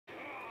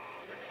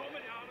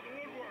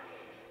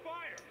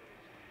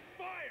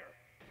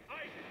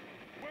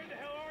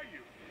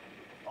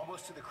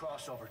almost to the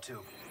crossover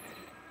tube.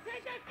 They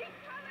just keep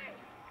coming!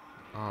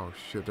 Oh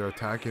shit, they're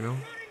attacking him.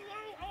 Running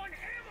low on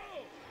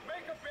ammo!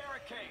 Make a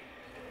barricade.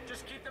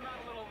 Just keep them out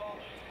a little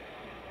longer.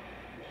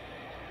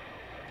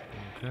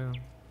 Okay.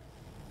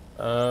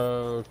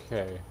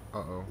 Okay.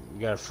 Uh-oh.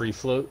 You got a free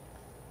float?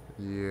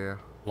 Yeah.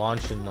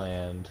 Launch and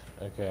land.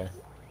 Okay.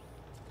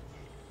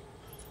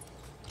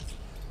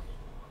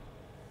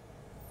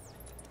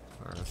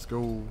 Alright, let's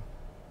go.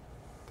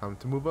 Time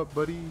to move up,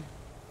 buddy.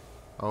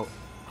 Oh.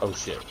 Oh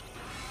shit.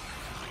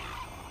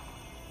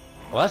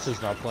 Well, that's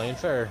just not playing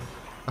fair.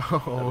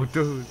 Oh,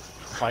 dude.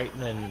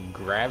 Fighting in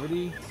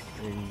gravity?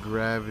 In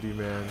gravity,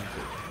 man.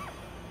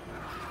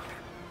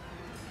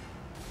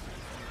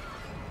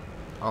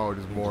 Oh,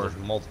 there's more. There's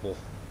multiple.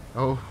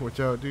 Oh, watch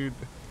out, dude.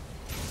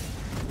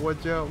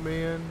 Watch out,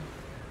 man.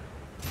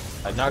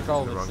 I knocked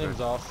all The the wrong things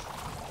guy.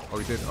 off. Oh,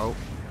 he did. Oh.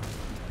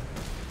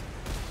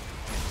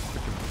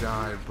 Freaking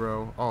die,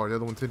 bro. Oh, the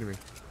other one's hitting me.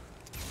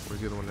 Where's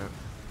the other one at?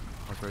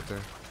 Oh, it's right there.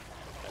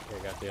 Okay,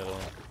 I got the other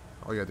one.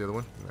 Oh, yeah, the other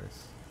one.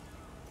 Nice.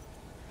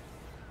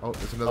 Oh,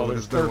 there's another Oh, one.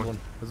 there's There's a third third one.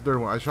 There's a third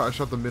one. I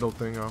shot the middle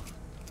thing off.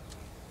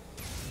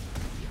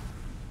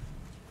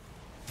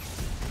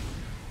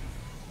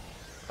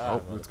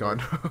 Oh, it's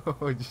gone.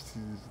 It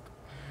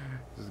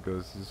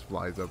just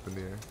flies up in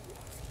the air.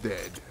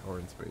 Dead. Or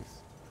in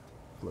space.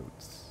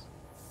 Floats.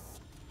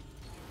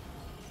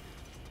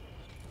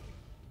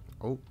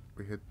 Oh,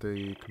 we hit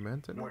the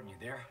command center. Morton, you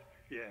there?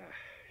 Yeah,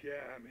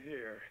 I'm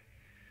here.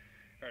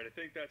 Alright, I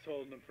think that's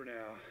holding them for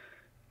now.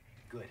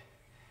 Good.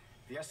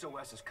 The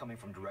SOS is coming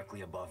from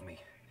directly above me.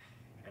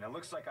 And it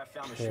looks like I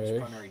found the ship's Okay.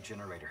 primary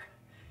generator.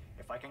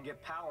 If I can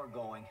get power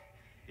going,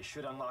 it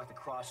should unlock the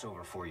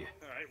crossover for you.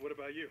 Alright, what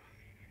about you?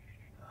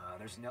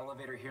 There's an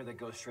elevator here that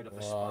goes straight up the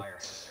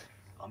What? spire.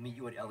 I'll meet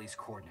you at Ellie's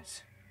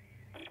coordinates.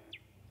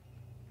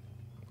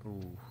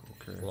 Ooh,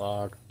 okay.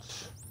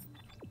 Locked.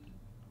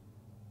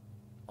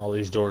 All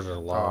these doors are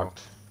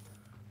locked.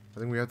 I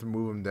think we have to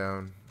move him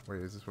down. Wait,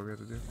 is this what we have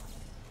to do?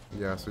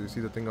 Yeah, so you see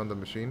the thing on the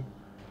machine?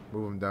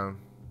 Move him down.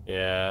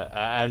 Yeah,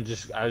 I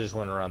just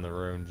went around the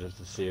room just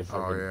to see if I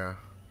Oh, could. yeah.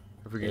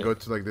 If we can Yeah. go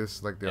to like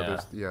this, like the Yeah.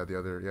 others. Yeah, the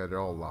other. Yeah, they're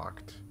all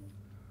locked.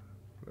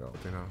 Well,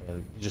 you know.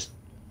 And just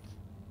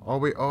Oh,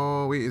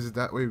 wait, is it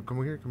that? Wait,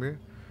 come here, come here.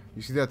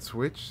 You see that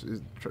switch?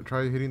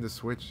 Try hitting the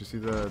switch. You see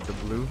the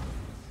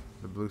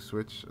blue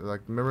switch? Like,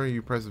 remember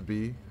you press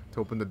B to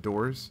open the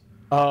doors?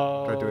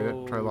 Try doing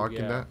it. Try locking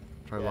yeah. that.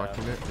 Try Yeah.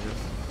 locking it. I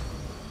guess.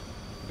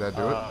 Did that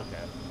do it?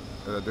 Okay.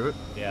 Did that do it?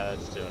 Yeah,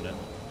 that's doing it.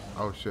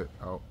 Oh shit.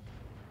 Oh.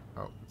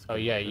 It's Oh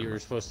good. yeah, Never you were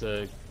mind. supposed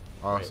to.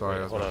 Oh, wait, sorry. wait,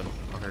 That's hold my on.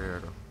 fault. Okay, yeah,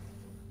 go.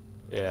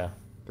 Yeah.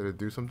 Did it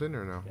do something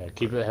or no? Yeah.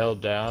 Keep it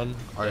held down,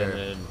 Oh, and yeah.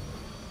 then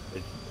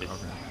it's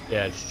Okay.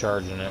 yeah, it's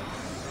charging it.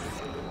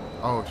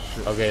 Oh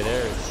shit. Okay,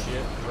 there is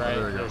shit. Right,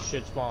 there we go. there's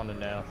shit spawning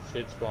now.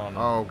 Shit spawning.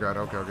 Oh god.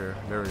 Okay.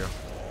 There we go.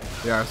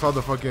 Yeah, I saw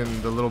the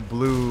little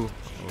blue.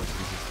 Oh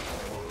Jesus.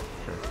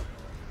 Okay.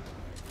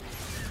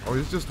 Oh,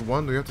 it's just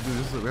one. We have to do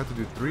this. We have to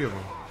do 3 of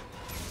them.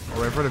 Oh,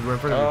 right in front of you. Right in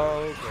front of you. Oh,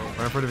 okay.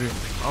 Right in front of you.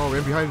 Oh,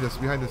 and behind us.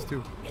 Behind us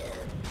too.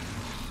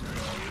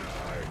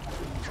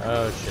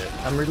 Oh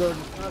shit. I'm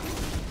reloading.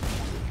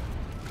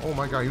 Oh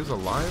my god, he was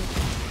alive?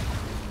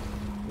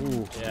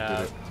 Ooh, he Yeah.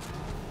 did it.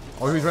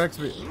 Oh, he's right next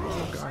to me.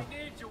 Oh god.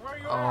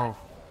 Oh,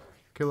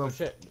 kill Oh him.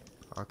 shit.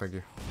 Oh, thank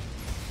you.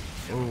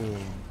 Boom.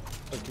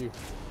 Fuck you.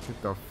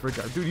 Get the frick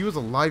out. Dude, he was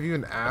alive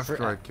even after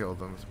frick- I killed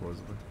him,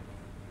 supposedly.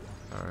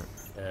 Alright,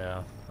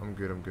 Yeah. I'm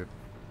good. Alright,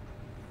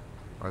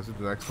 this is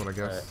the next one, I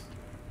guess. Alright.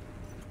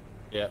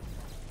 Yep.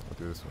 I'll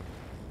do this one.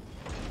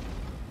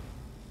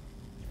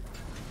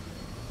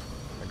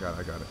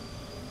 I got it.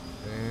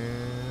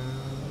 And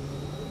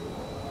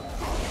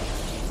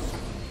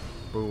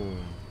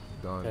boom.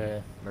 Done.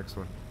 Okay. Next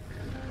one.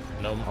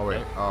 No. Oh wait.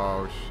 Nope.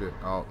 Oh shit.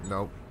 Oh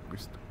nope.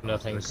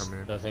 Nothing's they're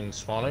coming in. nothing's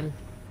spawning.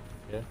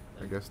 Yeah.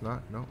 I guess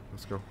not. No.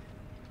 Let's go.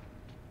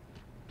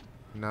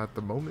 Not at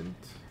the moment.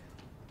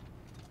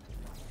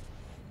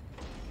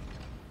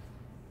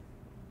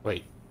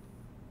 Wait.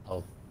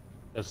 Oh.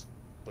 That's.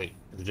 Wait.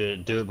 Did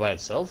it do it by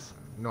itself?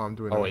 No, I'm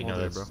doing Oh it wait, all no,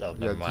 day, that's. bro. Oh,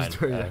 never mind. just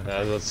do it, I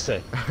was about to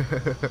say.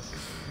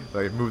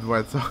 Like it moved by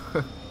itself.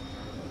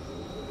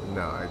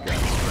 No, I got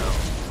it.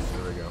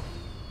 No. There we go.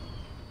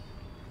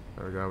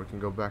 There we go. We can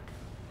go back.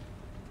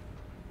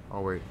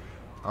 Oh wait.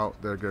 Oh,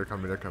 they're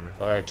coming. They're coming.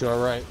 All right, to our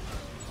right.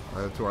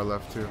 To our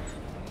left too.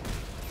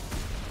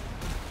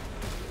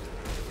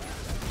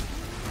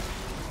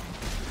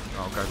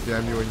 Oh god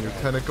damn you and your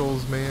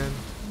tentacles, man.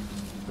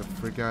 Get the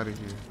frick out of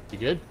here. You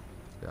good?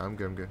 Yeah, I'm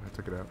good. I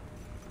took it out.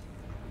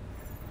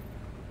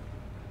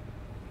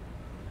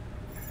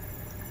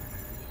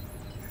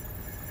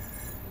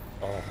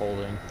 Oh,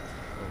 holding.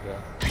 Okay.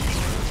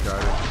 Just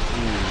got it.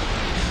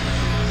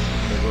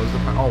 Ooh. There goes the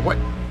oh what?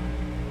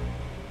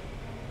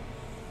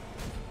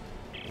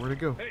 Where'd it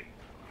go? Hey,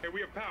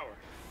 we have power.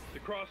 The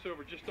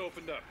crossover just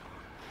opened up.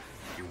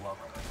 You're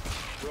welcome.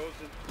 Rosen,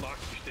 lock,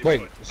 you stay Wait,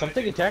 put.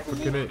 something attacking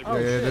me? Can it, Oh,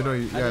 yeah, shit. no, I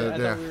yeah, thought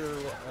yeah. we were,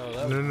 oh,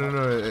 that No, was no,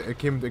 no. It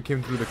came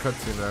through the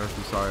cutscene. I don't know if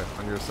you saw it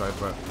on your side,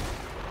 but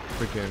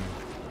freaking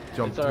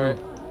jumped It's through. alright.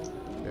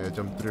 Yeah,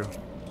 jump through.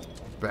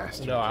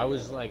 Bastard. No, I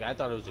was like, I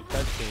thought it was a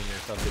cutscene or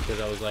something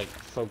because I was like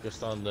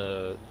focused on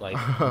the like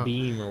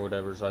beam or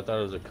whatever, so I thought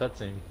it was a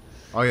cutscene.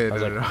 Oh yeah, I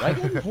was no, like, no, am I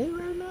getting hit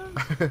right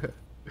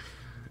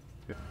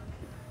now?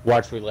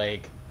 Watch me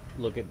like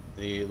look at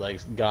the like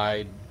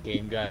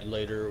game guide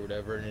later or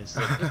whatever, and it's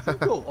like if you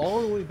go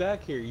all the way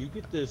back here, you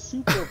get this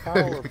super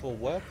powerful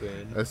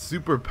weapon. A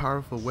super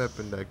powerful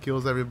weapon that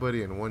kills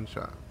everybody in one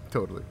shot.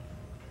 Totally.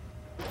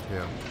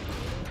 Yeah.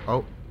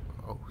 Oh,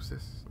 who's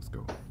this? Let's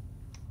go.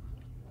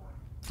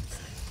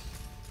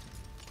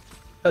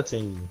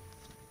 Cutscene.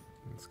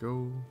 Let's go.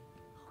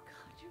 Oh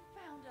God, you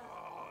found us.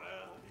 Oh,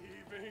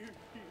 Ellie, baby.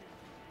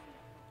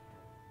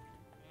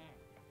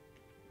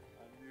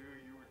 I knew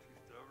you were too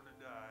stubborn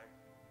to die.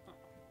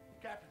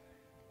 Captain.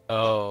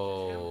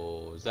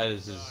 Oh, is that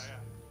his? Oh, yeah.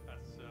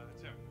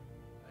 That's him.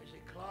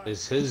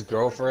 Is his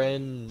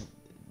girlfriend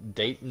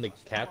dating the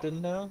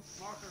captain now?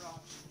 Marker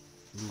off.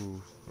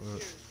 Ooh.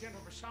 Here's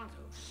General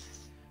Santos,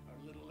 our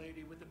little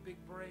lady with the big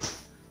brain.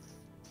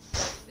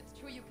 If it's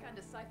true you can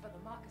decipher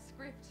the marker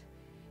script,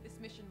 this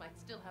mission might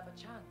still have a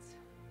chance.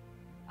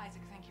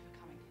 Isaac, thank you for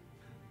coming.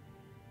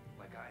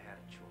 Like I had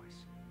a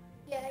choice.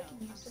 Yeah, I can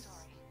use this.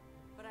 Sorry,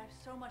 but I have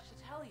so much to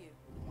tell you.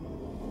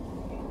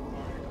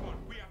 Come on,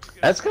 we have to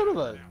get That's out kind of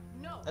here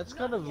a. now. No. That's not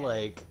kind of yet.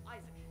 like.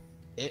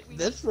 Isaac.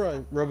 That's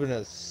rubbing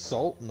a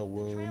salt in the Trail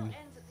wound.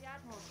 ends at the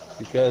Admiral's Club.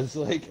 Because,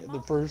 like,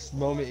 the first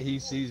moment he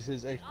sees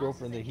his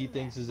ex-girlfriend that he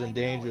thinks is in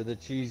danger,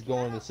 that she's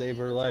going to save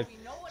her life,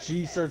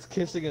 she starts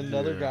kissing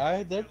another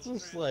guy. That's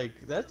just, like,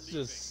 that's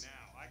just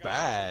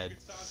bad.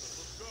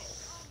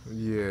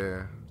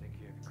 Yeah. Take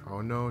care of your crew.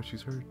 Oh no,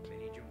 she's hurt. They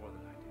need you more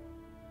than I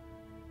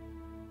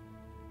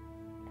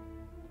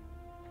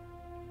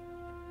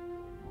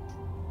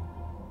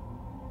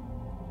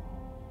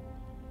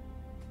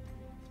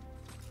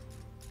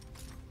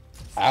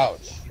do.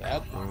 Ouch.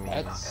 That's...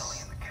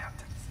 Ellie and the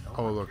captain. No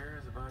Oh, one look.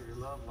 cares about your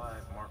love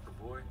life, Marker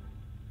boy.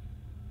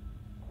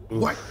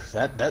 What?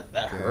 That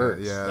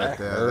hurts. Yeah, that that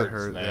hurts,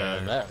 hurts, man.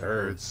 yeah, that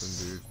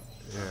hurts. dude.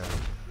 Yeah.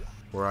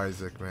 Poor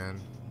Isaac, man.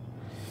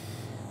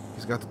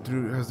 He's got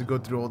to has to go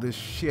through all this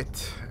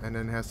shit, and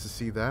then has to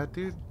see that,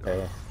 dude.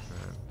 Yeah.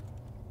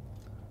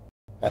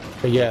 Man.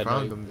 But yeah,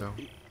 Found no, him though.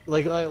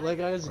 like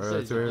Isaac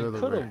Alright, said, wait, you wait,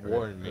 could have wait,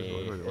 warned wait, me.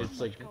 wait, wait, wait. It's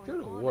like, you could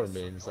have warned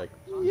me. And it's like,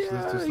 Just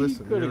yeah, listen. you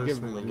You're could have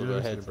given listening, me a you're little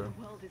listening, heads bro. up.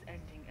 The world is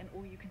ending, and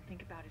all you can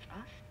think about is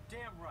us?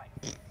 Damn right.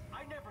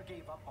 I never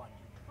gave up on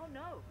you. Oh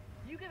no,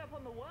 you gave up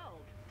on the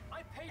world.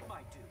 I paid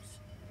my dues.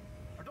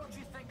 Or don't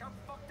you think I'm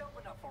fucked up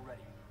enough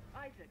already?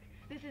 Isaac,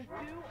 this is do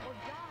or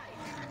die.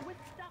 We're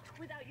stuck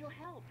without your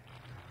help.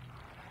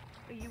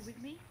 Are you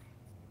with me?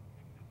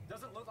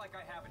 Doesn't look like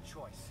I have a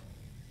choice.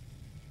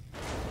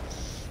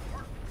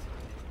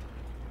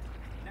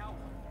 Now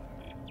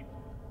what?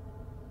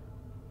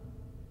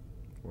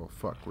 Well,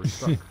 fuck, we're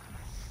stuck.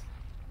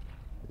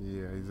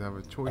 Yeah, he's have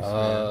a choice,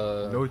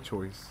 man. No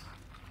choice.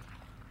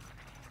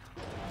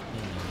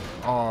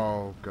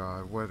 Oh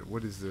god,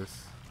 what is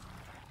this?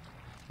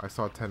 I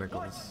saw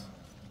tentacles.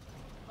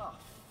 Oh,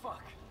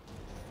 fuck.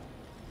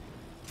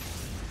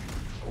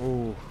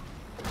 Oh.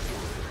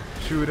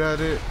 Shoot at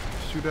it.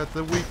 Shoot at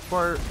the weak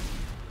part.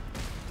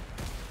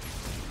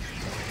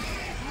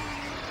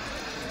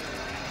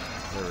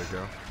 There we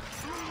go.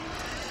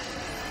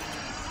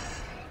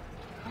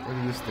 Let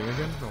me do this thing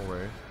again? No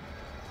way.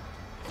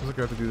 Seems like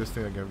I have to do this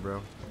thing again, bro.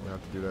 I'm gonna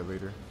have to do that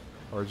later.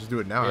 Or just do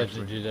it now, You have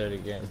actually. to do that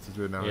again. Let's just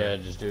do it now. Yeah,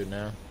 right? just do it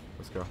now.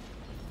 Let's go.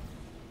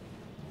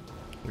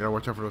 You gotta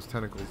watch out for those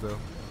tentacles, though.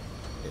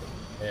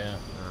 Yeah.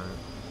 Alright.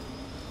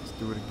 Let's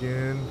do it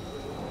again.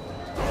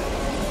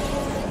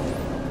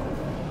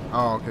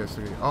 Oh, okay,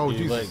 so oh Did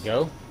you Jesus. let it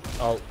go?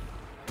 Oh.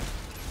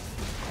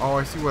 Oh,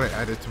 I see what I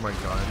added to my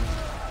gun.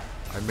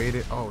 I made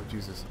it. Oh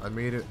Jesus, I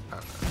made it.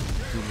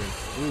 Zoom in.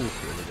 Ooh,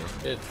 there we go.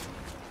 It.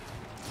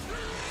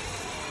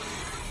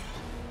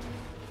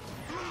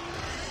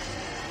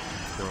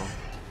 Let's go.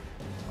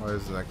 Oh,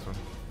 here's the next one.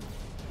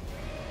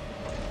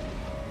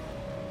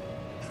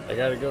 I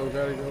gotta go.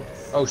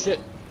 Oh shit.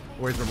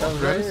 Wait, the That more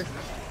was right friends? here.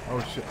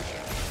 Oh shit.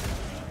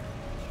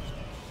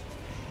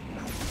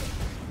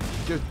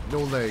 Just no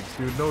legs,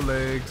 dude. No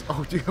legs.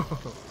 Oh, dude.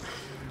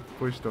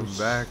 Pushed him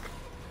back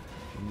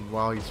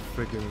while he's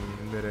freaking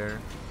in midair.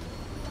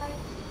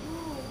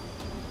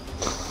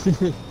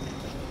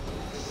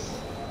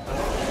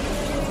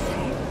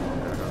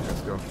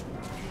 Let's go.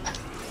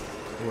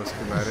 Oh, a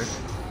schematic.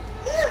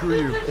 Screw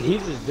you. He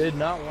just did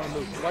not want to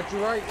move. Watch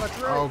your right. Watch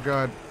your right. Oh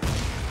god.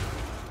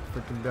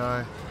 Freaking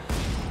die.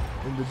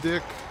 In the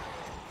dick.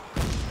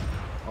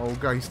 Oh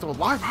god, he's still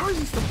alive. How is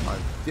he still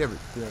alive? Damn it.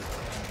 Damn it.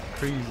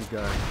 Crazy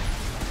guy.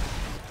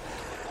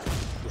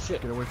 Oh,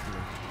 shit. Get away from me.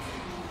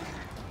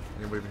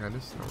 Anybody behind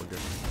us? No, we're good.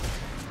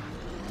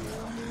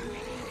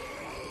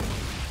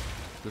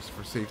 Just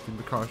for safety and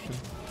precaution.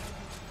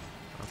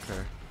 Okay.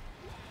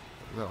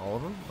 Is that all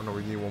of them? Oh no,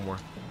 we need one more.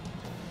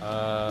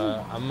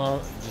 I'm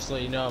gonna just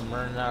let you know I'm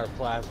running out of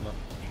plasma.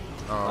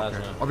 Oh, okay.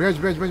 Plasma. Oh, behind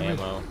you, behind you, behind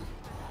you. Ammo.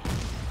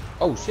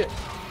 Oh shit.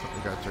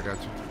 I got you, I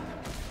got you.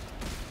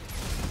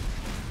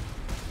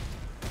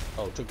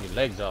 Oh, took your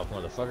legs off,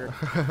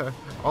 motherfucker.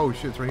 Oh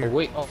shit, it's right here. Oh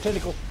wait, oh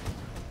tentacle.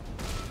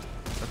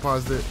 I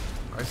paused it.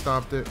 I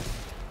stopped it.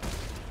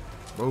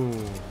 Boom.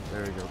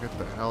 There you go. Get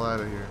the hell out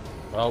of here.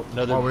 Oh,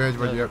 another. Oh, yep,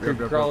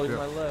 crawling to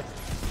my left.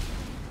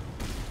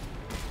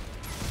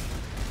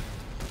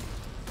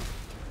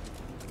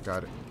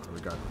 Got it. Oh, we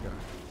got it.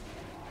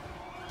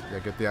 Yeah,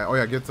 get the. Oh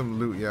yeah, get some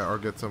loot. Yeah, or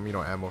get some, you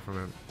know, ammo from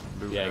him.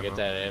 Loot, Yeah, ammo. get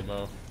that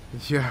ammo.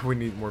 Yeah, we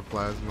need more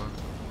plasma.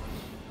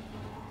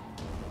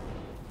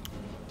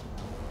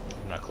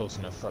 I'm not close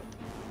enough. Fuck.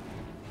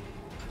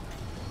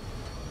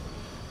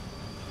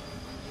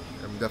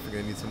 I'm definitely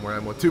gonna need some more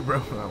ammo too,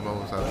 bro. I'm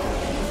almost out of here.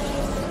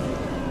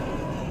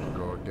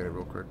 Go get it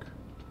real quick.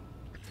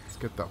 Let's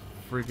get the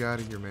freak out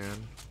of here,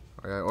 man.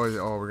 Oh, yeah.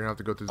 Oh, we're gonna have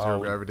to go through zero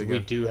gravity again. We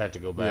do have to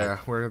go back. Yeah,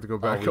 we're gonna have to go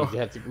back. Oh, we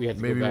have to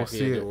maybe go we'll back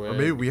see the it. other way Or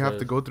maybe we have to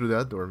because- go through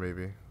that door,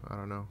 maybe. I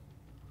don't know.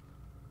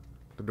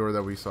 The door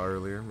that we saw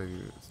earlier,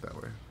 maybe it's that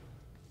way.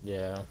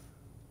 Yeah.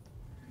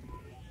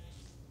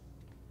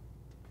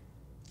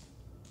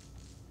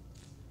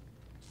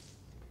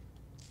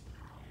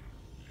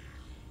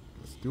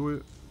 Let's do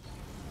it.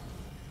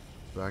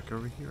 Back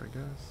over here, I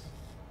guess.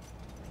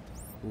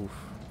 Oof.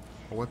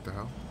 Oh, what the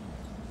hell?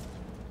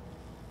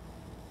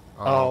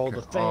 Oh, okay.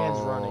 the fan's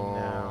running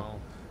now.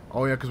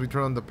 Oh, yeah, because we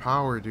turned on the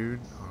power, dude.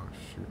 Oh,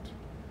 shoot.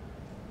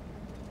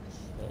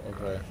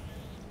 Okay.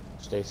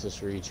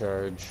 Stasis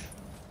recharge.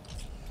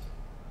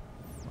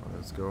 Oh,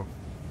 let's go.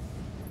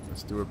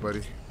 Let's do it,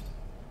 buddy.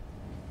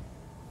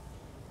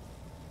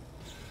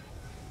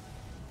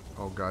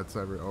 Oh, God,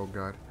 Cyber. Oh,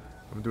 God.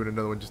 I'm doing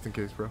another one just in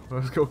case, bro.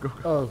 Let's go, go.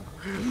 Oh.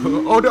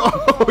 Oh, no.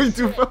 Oh, he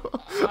too fell.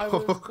 I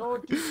was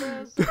going too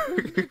fast. I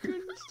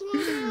couldn't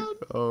slow down.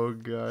 Oh,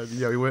 God.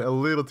 Yeah, we went a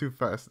little too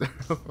fast.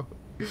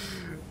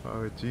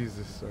 Oh,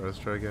 Jesus. All right, let's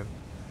try again.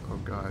 Oh,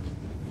 God.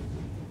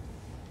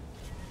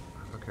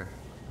 Okay,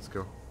 let's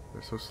go.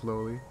 They're so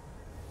slowly.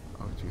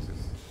 Oh,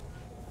 Jesus.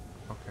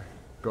 Okay.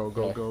 Go,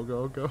 go, Okay. go,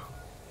 go, go.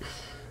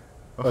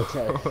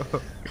 Okay.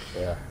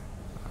 Yeah.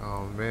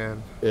 Oh,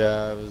 man.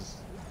 Yeah, it was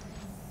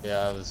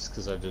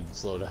because I didn't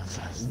slow down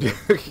fast.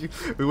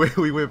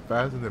 we went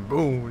fast and then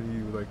boom, and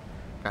you like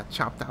got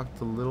chopped out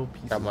to little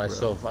pieces. Got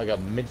myself, I got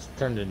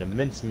turned into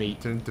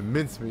mincemeat. Turned into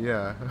mincemeat,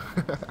 yeah.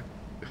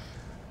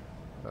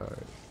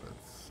 Alright,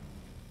 let's.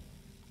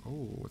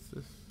 Oh, what's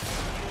this?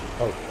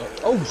 Oh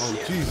Oh,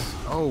 shit. jeez.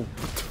 Oh,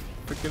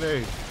 freaking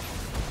A.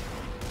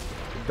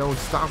 Don't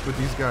stop with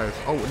these guys.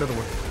 Oh, another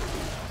one.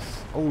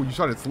 Oh, you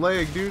shot its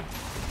leg, dude.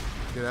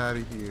 Get out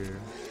of here.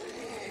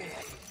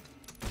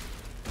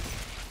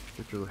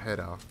 Get your head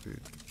off, dude.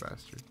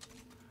 Bastard.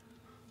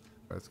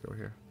 Let's go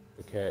here.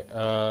 Okay,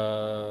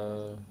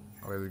 Oh,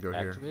 let's go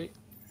here. activate?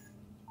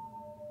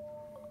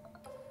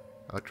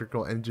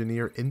 Electrical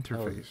engineer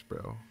interface,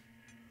 bro.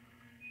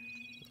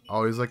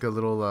 Oh, he's like a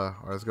little,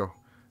 let's go.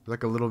 He's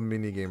like a little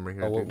mini game right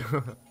here, Oh,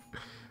 dude.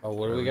 Oh,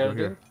 what do we gotta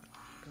do?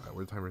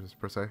 Where the timer is,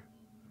 per se.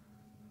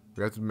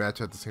 We have to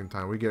match at the same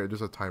time. We get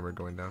just a timer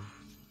going down.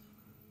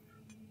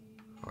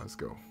 Oh, let's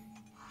go.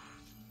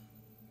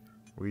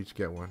 We each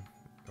get one.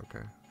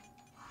 Okay.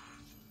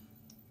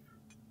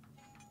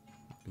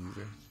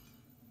 Easy.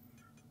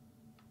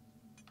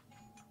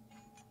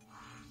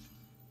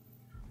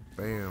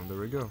 Bam, there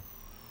we go.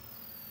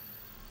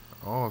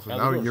 Oh, so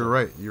now you're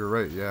right. You're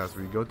right. Yeah, so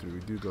we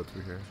do go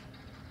through here.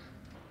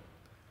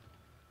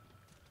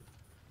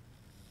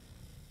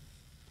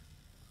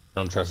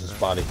 Don't trust his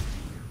body.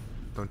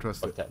 Don't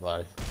trust Fuck it. that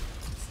body.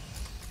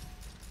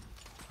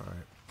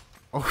 Alright.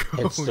 Oh,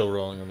 It's still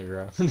rolling on the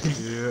ground.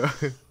 yeah.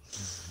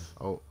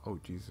 Oh,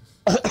 Jesus.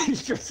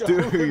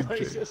 Dude.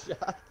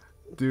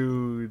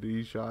 Dude,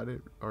 he shot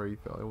it, or he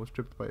fell. I almost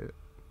tripped by it.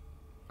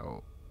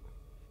 Oh.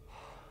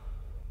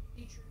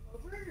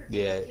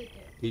 Yeah,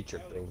 he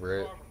tripped over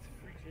it.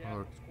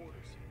 Oh.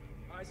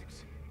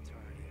 Isaac's.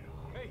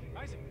 Hey,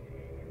 Isaac.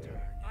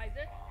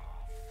 Isaac?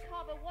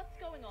 Carver, what's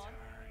going on?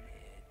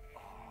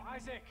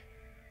 Isaac.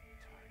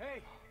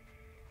 Hey.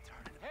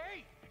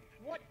 Hey.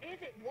 What is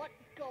it? What's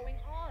going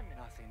on?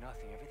 Nothing.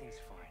 Everything's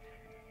fine.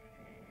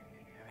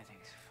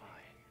 Everything's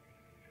fine.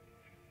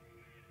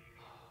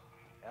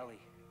 Ellie.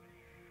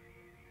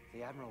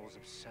 The Admiral was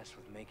obsessed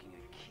with making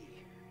a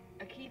key.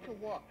 A key to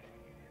what?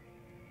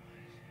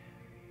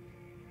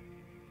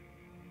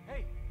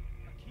 Hey.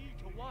 A key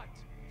to what?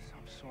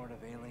 Some sort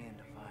of alien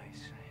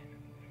device.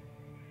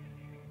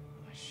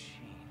 A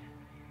machine.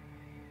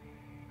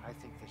 I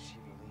think that she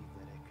believed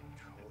that it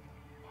controlled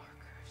the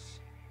markers.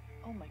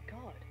 Oh my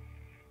god.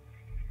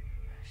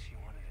 She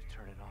wanted to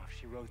turn it off.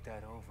 She wrote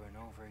that over and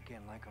over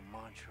again like a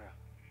mantra.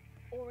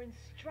 Or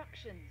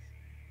instructions.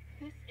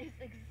 This is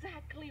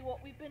exactly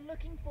what we've been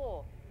looking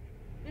for.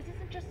 This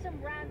isn't just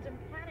some random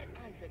planet,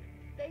 Isaac.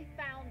 They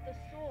found the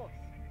source.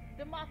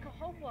 The marker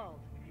homeworld.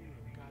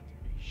 You've got to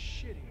be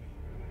shitting me.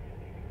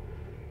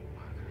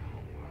 Marker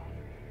homeworld.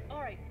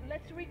 Alright,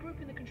 let's regroup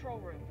in the control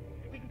room.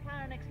 We can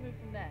plan our next move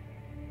from there.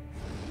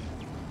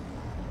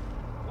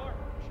 Clark,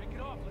 shake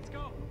it off. Let's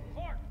go.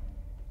 Clark.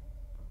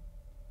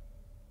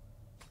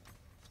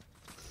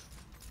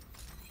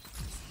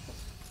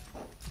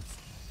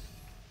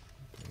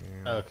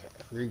 Damn. Okay.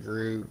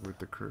 Regroup. With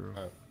the crew.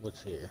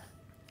 What's here?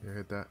 Yeah,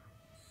 hit that.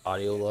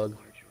 Audio log.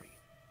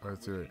 Alright,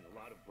 let's do it. A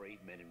lot of brave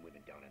men and women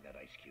down in that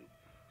ice cube.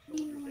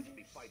 Soldiers that can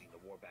be fighting the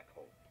war back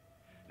home.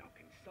 Now,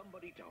 can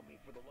somebody tell me,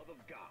 for the love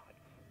of God,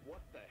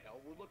 what the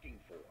hell we're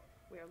looking for?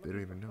 We are They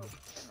don't even know.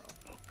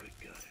 Oh, good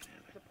God in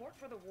heaven. Support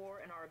for the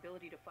war and our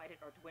ability to fight it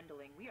are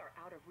dwindling. We are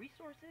out of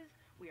resources,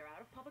 we are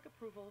out of public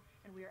approval,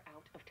 and we are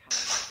out of time.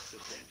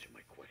 Just answer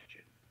my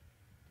question.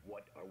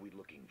 What are we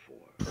looking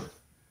for?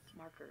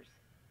 Markers.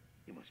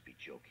 You must be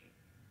joking.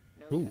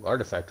 No, Ooh, Senator,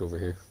 artifact over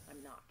here.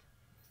 I'm not.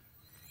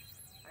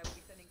 I will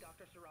be sending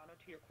Dr. Serrano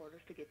to your quarters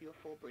to give you a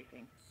full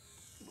briefing.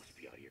 You must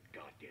be out of your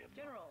goddamn mind.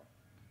 General,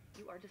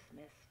 you are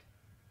dismissed.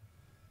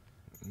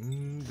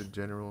 The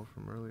general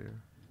from earlier.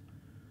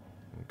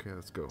 Okay,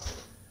 let's go.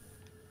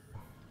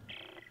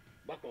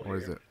 Buckle What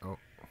is here. it? Oh.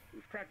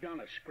 We've tracked down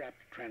a scrapped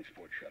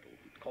transport shuttle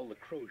called the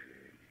Crozier.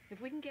 If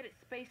we can get it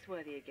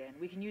space-worthy again,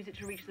 we can use it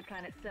to reach the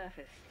planet's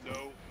surface.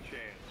 No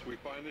chance. We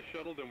find the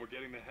shuttle, then we're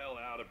getting the hell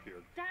out of here.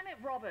 Damn it,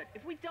 Robert!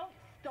 If we don't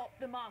stop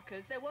the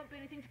markers, there won't be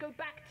anything to go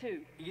back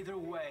to. Either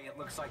way, it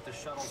looks like the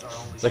shuttles are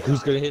only. It's like,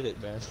 who's gonna hit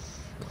it, man?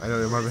 I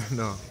know, my bad.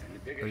 No. And the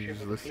biggest I'm ship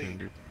just of the listening, fleet,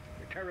 dude.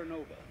 the Terra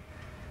Nova.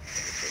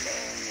 It's a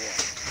long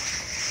walk.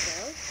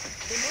 Well,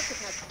 they must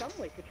have had some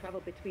way to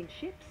travel between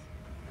ships.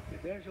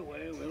 If there's a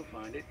way, we'll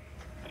find it.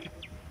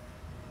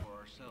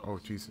 Oh,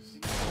 Jesus.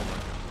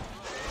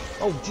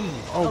 Oh,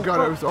 Jesus. Oh,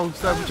 God. It was, oh,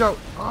 snap. Watch out.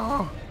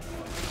 Oh.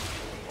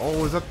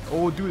 Oh, is that.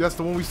 Oh, dude. That's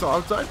the one we saw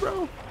outside,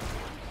 bro.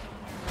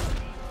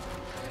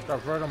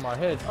 Dropped right on my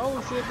head.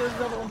 Oh, shit. There's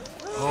another one.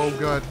 Oh,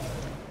 God.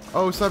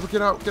 Oh, Sniper,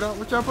 get out. Get out.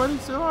 Watch out, buddy.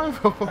 Stay alive.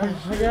 Oh, I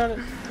got it.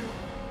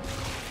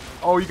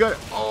 oh, you got it.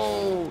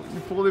 Oh, you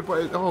pulled it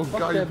by. Oh, Fuck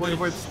God. You that pulled it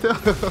by bitch. its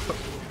tail.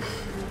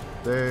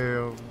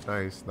 Damn.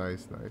 Nice,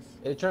 nice, nice.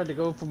 It tried to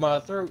go for my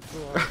throat.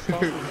 So I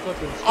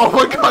fucking... Oh,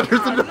 my God.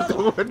 There's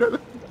another one.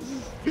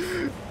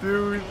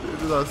 Dude.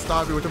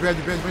 Stop it. What's up behind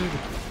you, behind you?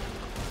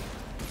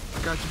 I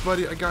got you,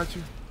 buddy. I got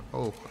you.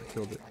 Oh, I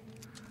killed it.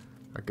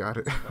 I got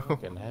it.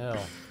 Fucking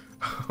hell.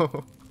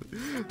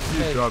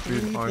 You dropped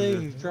it on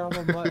your... Drop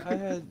on my... I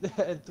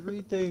had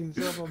 3 things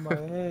drop on my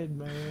head,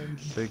 man.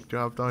 They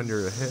dropped on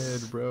your head,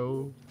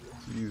 bro.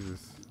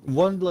 Jesus.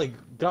 One, like,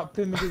 got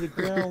pinned me to the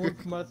ground, went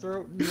for my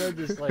throat, and then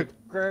just, like,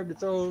 grabbed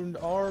its own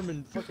arm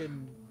and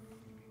fucking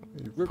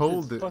You ripped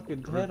pulled its it.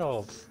 fucking head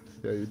off.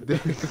 Yeah, you did.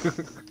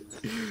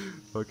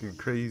 Fucking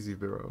crazy,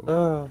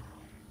 bro.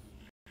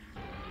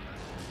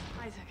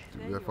 Isaac,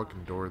 Dude, that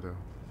fucking door, though.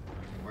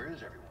 Where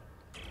is everyone?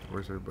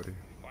 Where's everybody?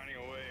 Finding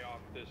a way off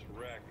this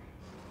wreck.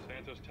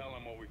 Santos, tell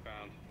him what we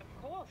found. Of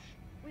course.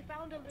 We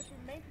found a little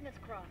maintenance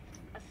craft,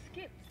 a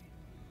skip.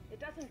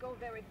 It doesn't go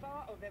very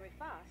far or very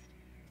fast,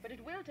 but it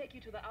will take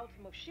you to the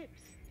outermost ships.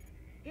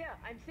 Here,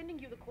 I'm sending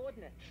you the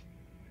coordinates.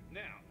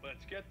 Now,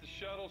 let's get the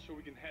shuttle so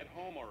we can head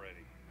home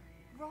already.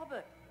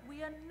 Robert,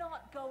 we are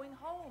not going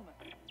home.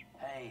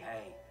 Hey,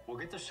 we'll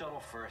get the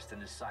shuttle first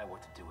and decide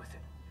what to do with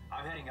it.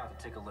 I'm heading out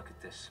to take a look at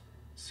this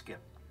skip.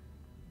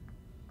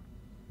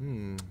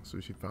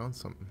 So she found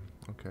something.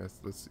 Okay,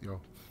 let's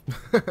yo.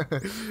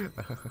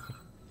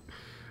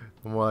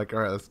 I'm like, all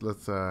right, let's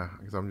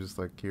because I'm just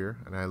like here,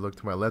 and I look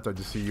to my left, I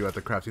just see you at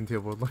the crafting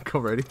table, like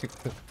already.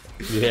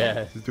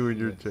 Yeah. Just doing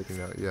your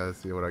checking out. Yeah, let's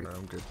see what I got.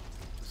 I'm good.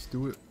 Let's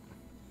do it.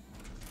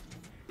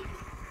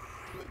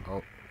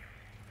 Oh.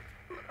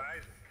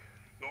 Isaac,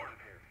 Norton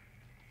here.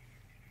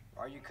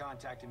 Are you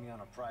contacting me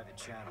on a private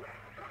channel?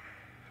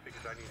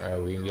 Because I need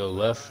Alright, we can go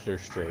left or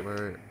straight.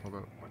 Wait, hold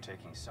up. We're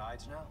taking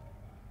sides now?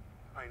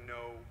 I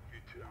know you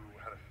two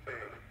had a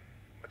thing,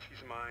 but she's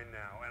mine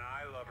now, and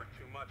I love her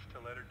too much to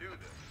let her do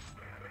this.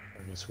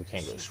 I guess we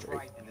can't go She's straight.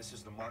 right, and this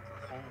is the marker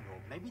homeworld.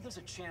 Maybe there's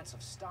a chance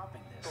of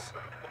stopping this.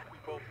 Look, we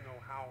both know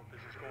how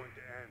this is going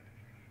to end.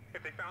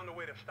 If they found a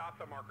way to stop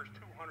the markers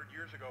 200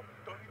 years ago,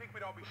 don't you think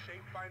we'd all be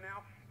safe by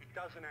now? It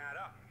doesn't add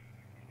up.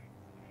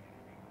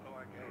 Oh,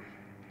 I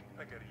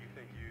get it. You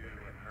think you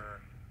and her...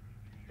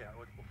 Yeah,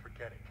 we'll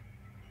forget it.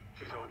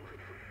 She's over,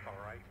 all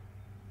right?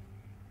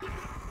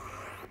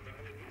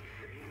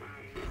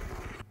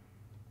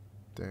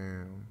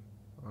 Damn.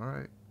 All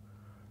right.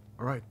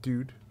 All right,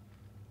 dude.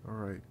 All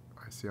right.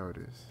 I see how it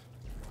is.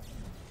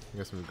 I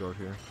guess we go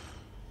here.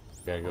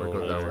 Gotta Or go go over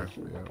that there. way.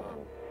 Yeah.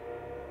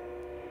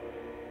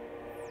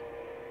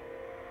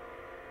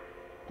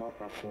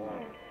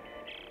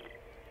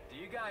 Do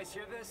you guys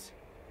hear this?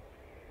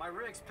 My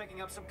rig's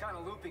picking up some kind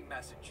of looping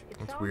message. It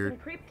That's sounds weird.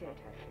 encrypted.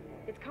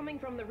 It's coming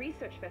from the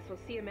research vessel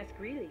CMS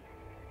Greeley.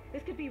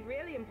 This could be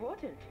really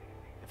important.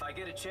 If I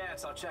get a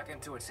chance, I'll check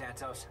into it,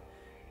 Santos.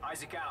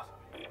 Isaac out.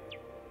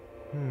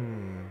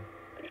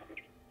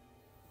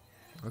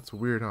 That's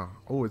weird, huh?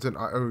 Oh, it's an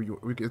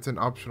it's an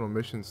optional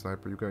mission,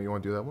 Sniper. You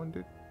want to do that one,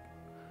 dude?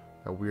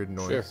 That weird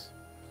noise. Sure.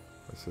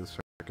 Let's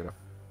check it out.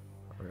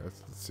 All right,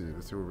 let's see.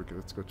 Let's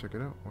go check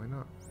it out. Why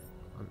not?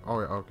 Oh,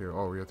 yeah, okay.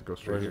 Oh, we have to go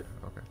straight Where's here.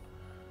 Okay.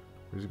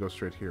 We just go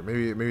straight here.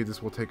 Maybe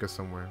this will take us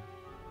somewhere.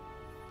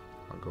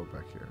 I'll go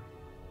back here.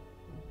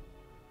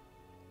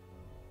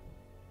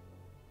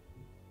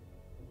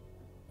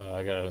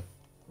 I gotta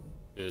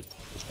do it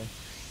this way.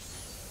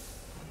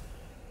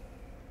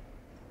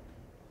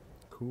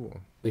 Cool.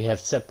 We have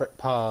separate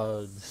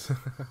pods.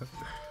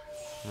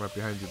 I'm right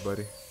behind you,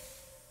 buddy.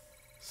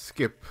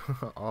 Skip.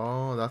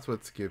 Oh, that's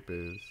what skip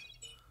is.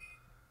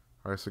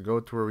 Alright, so go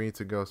to where we need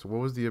to go. So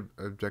what was the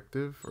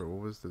objective? Or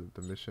what was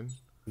the mission?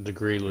 The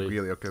Greeley. The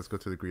Greeley. Okay, let's go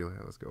to the Greeley.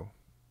 Let's go.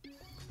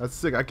 That's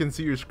sick. I can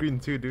see your screen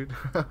too, dude.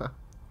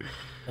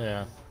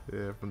 Yeah.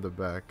 Yeah, from the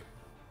back.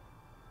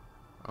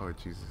 Oh,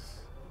 Jesus.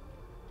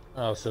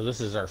 Oh, so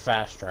this is our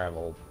fast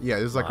travel. Yeah,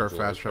 this is like our module,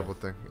 fast okay. travel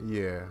thing.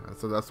 Yeah,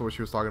 so that's what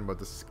she was talking about,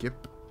 the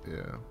skip.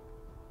 Yeah.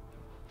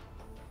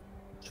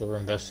 So we're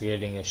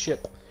investigating a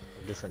ship.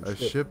 A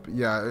ship?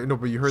 Yeah, no,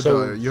 but you heard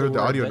So the we're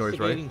audio noise,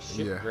 right? investigating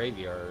ship Yeah.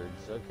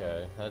 graveyards.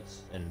 Okay,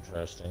 that's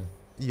interesting.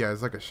 Yeah,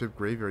 it's like a ship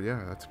graveyard.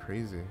 Yeah, that's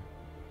crazy.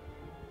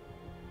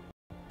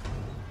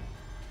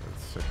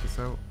 Let's check this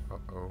out.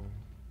 Uh-oh.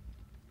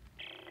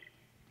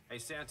 Hey,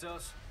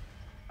 Santos.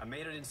 I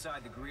made it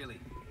inside the Greeley.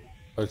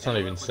 Oh, it's not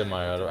even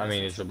semi-auto. I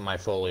mean, it's my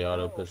fully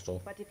auto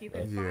pistol. But if you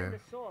can Yeah. find the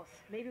source,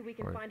 maybe we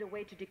can Right. find a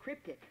way to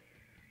decrypt it.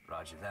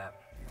 Roger that.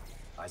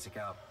 Isaac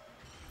out.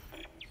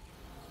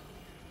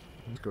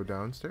 Let's go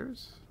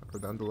downstairs. Or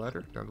down the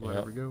ladder. Down the ladder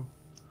Yep. we go.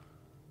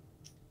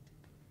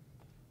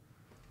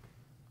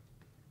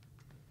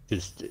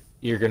 Just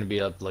you're gonna be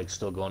up, like,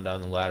 still going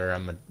down the ladder.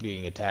 I'm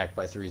being attacked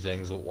by 3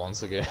 things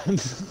once again.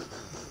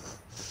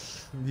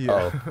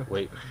 Yeah. Oh,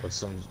 wait. What's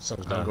something's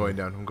I'm down going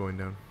here. down. I'm going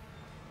down.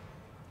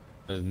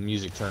 The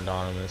music turned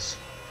on in this.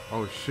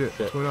 Oh, shit.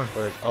 What's going on?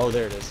 Oh,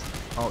 there it is.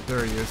 Oh,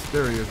 there he is.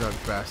 There he is, that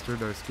bastard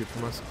that escaped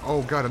from us.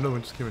 Oh, God, another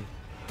one just came in.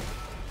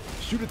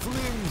 Shoot its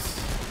limbs!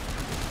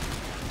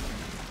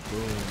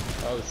 Boom.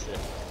 Oh, shit.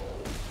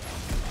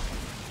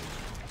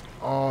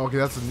 Oh, okay,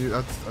 that's a new.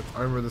 I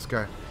remember this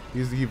guy.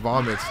 He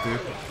vomits, dude.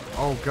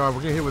 Oh God,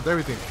 we're getting hit with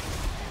everything.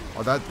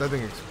 Oh, that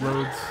thing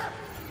explodes.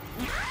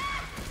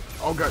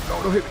 Oh God,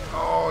 no, don't hit me.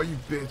 Oh, you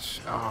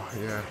bitch. Oh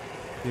yeah,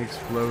 he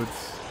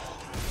explodes.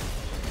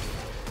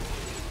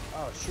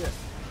 Oh, shit.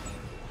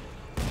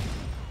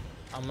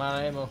 I'm out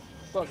of ammo.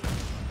 Fuck.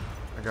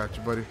 I got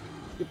you, buddy.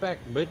 Get back,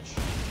 bitch.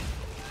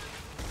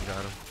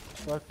 Got him.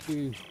 Fuck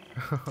you.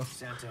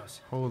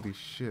 Santos. Holy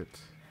shit.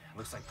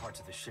 Looks like parts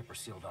of the ship are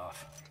sealed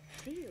off.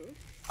 Sealed?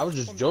 I was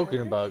just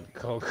joking about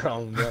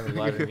crawling down the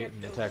ladder and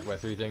getting attacked by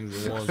 3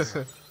 things at once.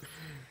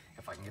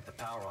 If I can get the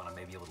power on, I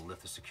may be able to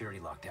lift the security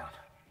lockdown.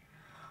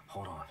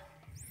 Hold on.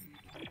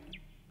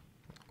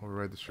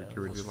 Alright, the I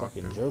security was locked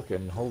fucking in.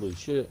 joking. Holy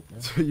shit.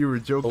 You were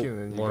joking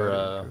Oh, and you more,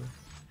 got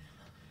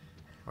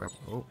it.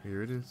 Oh,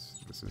 here it is.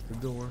 This is the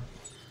door.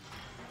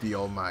 The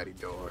almighty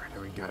door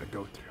that we gotta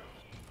go through.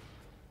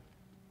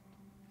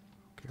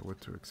 Okay,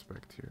 what to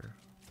expect here?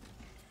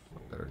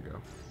 Oh, there we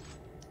go.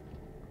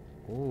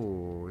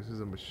 Oh, this is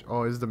a machine.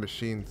 Oh, this is the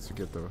machine to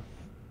get the.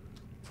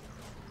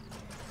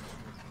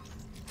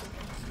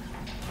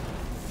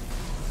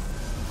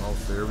 Oh,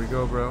 there we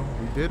go, bro.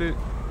 We did it.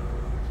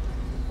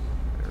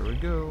 There we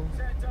go.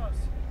 Santos,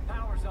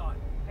 power's on.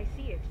 I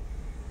see it.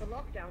 The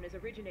lockdown is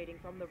originating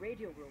from the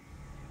radio room.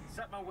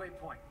 Set my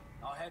waypoint.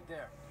 I'll head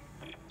there.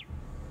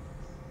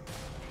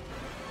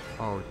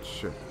 Oh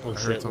shit. Oh I heard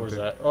shit, something. where's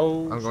that?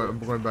 Oh, I'm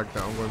going back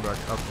down. I'm going back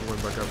up. I'm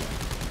going back up.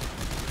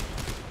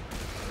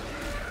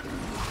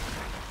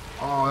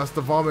 Oh, that's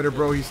the vomiter,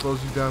 bro. He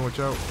slows you down. Watch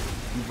out.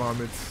 He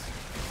vomits.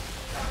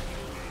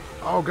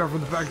 Oh, God,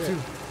 from the back, too.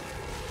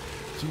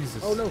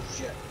 Jesus. Oh, no,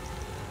 shit.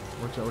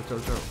 Watch out, watch out,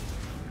 watch out.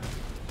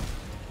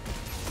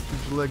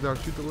 Shoot your leg, dog.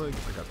 Shoot the leg.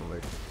 I got the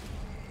leg.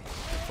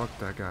 Fuck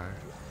that guy.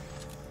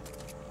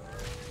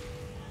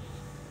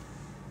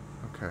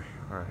 Okay,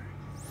 alright.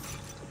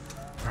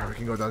 Alright, we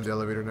can go down the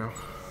elevator now.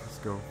 Let's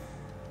go.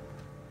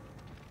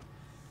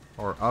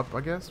 Or up,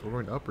 I guess? We're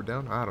going up or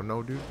down? I don't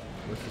know, dude.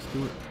 Let's just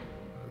do it.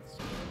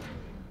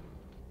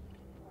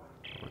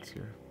 What's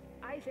here?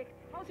 Isaac,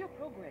 how's your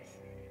progress?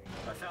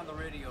 I found the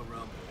radio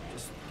room.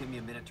 Just give me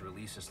a minute to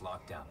release this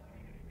lockdown.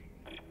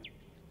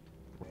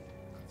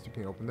 You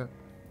can open that.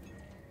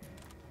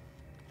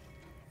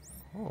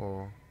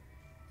 Oh.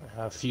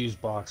 Fuse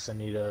box. I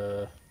need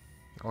a.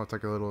 Oh, it's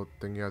like a little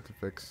thing you have to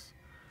fix.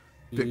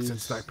 Fix it,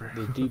 sniper.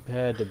 The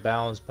D-pad to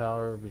balance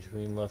power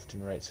between left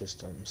and right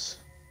systems.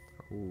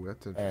 Ooh,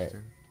 that's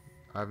interesting.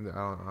 I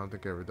don't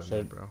think I've ever done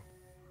that, bro.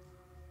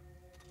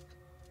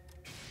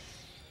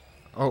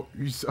 Oh,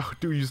 you saw,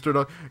 dude, you turned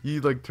off.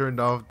 You like turned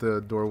off the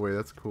doorway.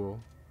 That's cool,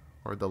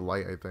 or the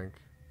light, I think.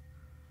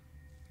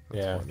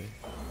 That's Yeah. funny.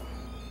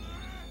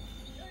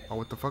 Oh,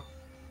 what the fuck?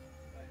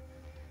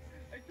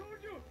 I told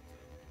you!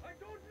 I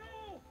don't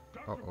know!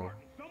 Uh oh.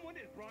 Someone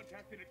is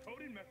broadcasting a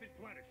coded message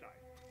planetside.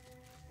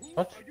 Who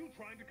What? are you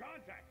trying to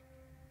contact?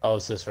 Oh,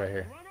 it's this right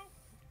here. Toronto?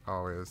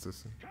 Oh wait, it's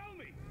this. Tell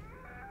me!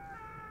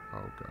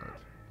 Oh god.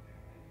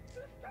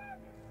 Stop!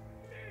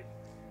 Please!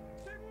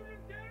 They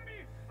wouldn't tell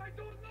me! I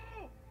don't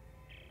know!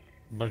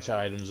 Bunch of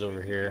items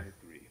over here.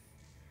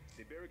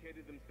 They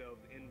barricaded themselves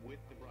in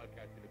with the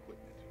broadcasting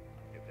equipment.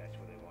 If that's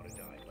where they want to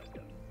die, let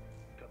them.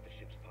 Cut the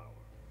ship's power.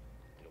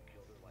 It'll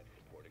kill their life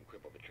support and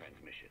cripple the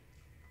transmission.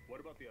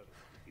 What about the others?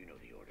 You know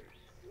the orders.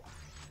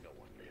 No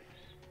one lives.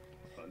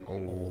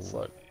 Oh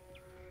fuck.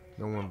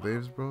 No one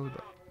lives, bro.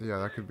 Yeah,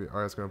 that could be.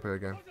 Alright, it's gonna play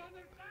again.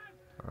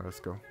 Alright, let's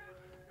go.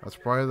 That's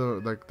probably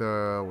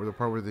the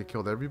part where they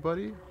killed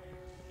everybody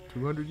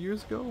 200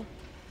 years ago.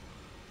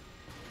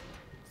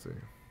 Let's see.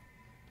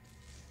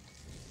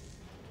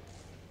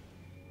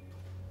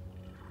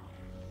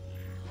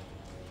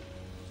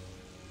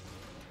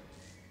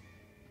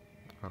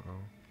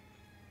 Uh-oh.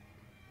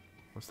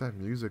 What's that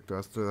music?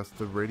 That's the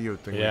radio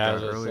thing we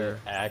got earlier.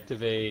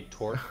 Activate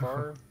torque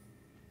bar.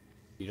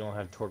 You don't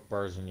have torque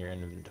bars in your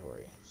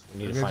inventory. So you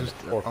need to find a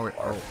torque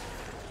bar.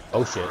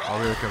 Oh shit. Oh,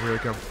 here they come, here they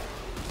come.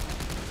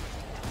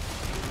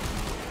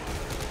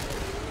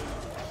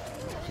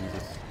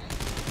 Jesus.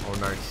 Oh,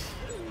 nice.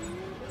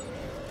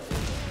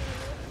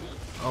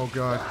 Oh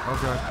god,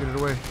 get it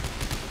away.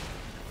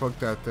 Fuck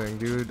that thing,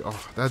 dude.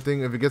 Oh, that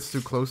thing, if it gets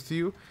too close to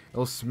you,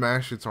 it'll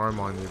smash its arm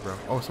on you, bro.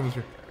 Oh, someone's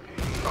here.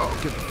 Oh,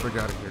 get the frick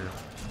out of here.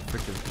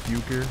 Freaking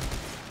puker.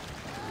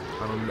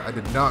 I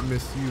did not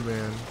miss you,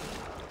 man.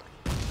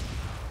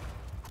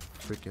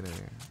 Freaking A.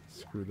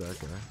 Screw that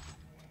guy.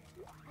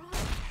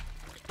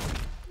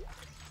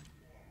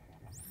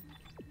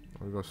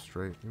 We go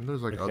straight. Even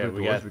there's like other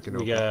doors we can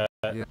open. Got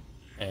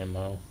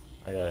ammo.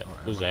 I got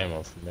there's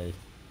ammo for me.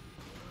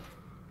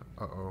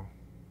 Uh-oh.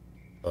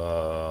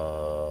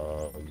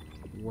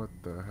 What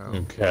the hell?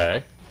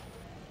 Okay.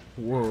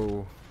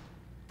 Whoa.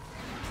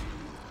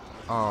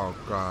 Oh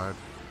god.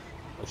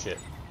 Oh shit.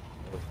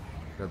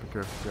 Gotta be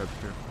careful, gotta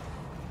be careful.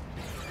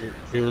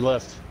 To your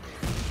left.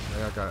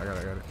 Yeah, I got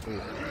it. Ooh,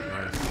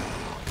 nice.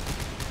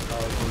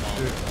 Oh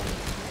shit.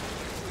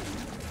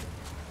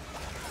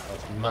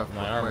 That's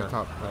my armor. My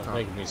top. That's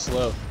making me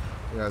slow.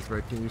 Yeah, it's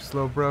making you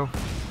slow, bro.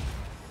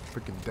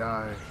 Freaking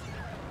die.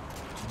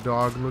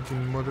 Dog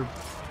looking mother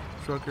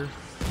sucker.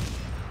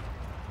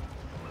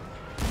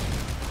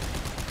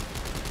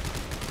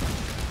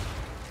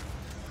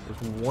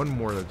 There's one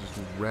more that just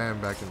ran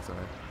back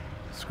inside.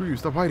 Screw you,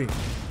 stop hiding.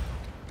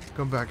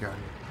 Come back out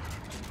here.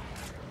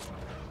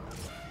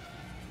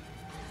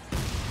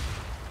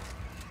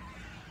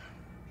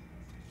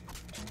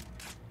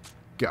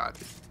 Got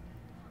it.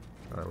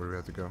 Alright, where do we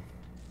have to go?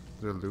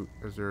 Is there loot?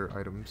 Is there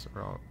items?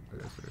 Or all?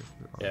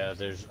 Yeah,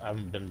 there's.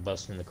 I've been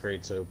busting the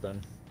crates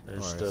open.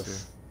 There's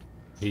stuff.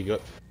 You go.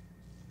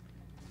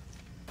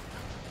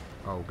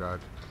 Oh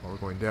god. Oh, we're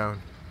going down.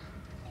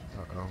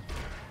 Uh-oh.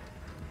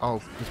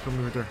 Oh, he's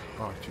coming right there.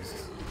 Oh,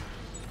 Jesus.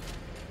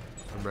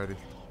 I'm ready.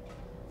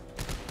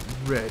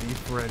 Ready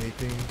for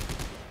anything.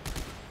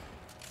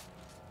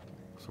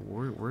 So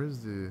where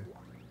is the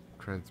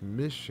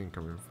transmission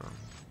coming from?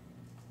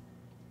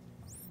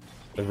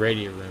 The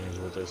radio room is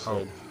what they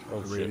said.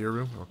 Oh, the radio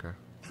room? Okay.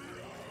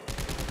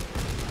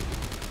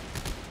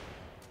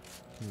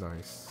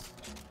 Nice.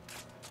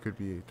 Could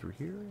be through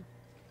here?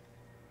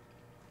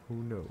 Who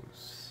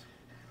knows?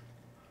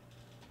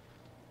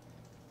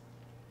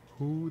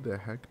 Who the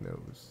heck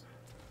knows?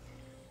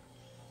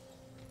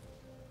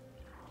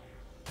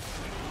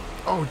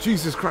 Oh,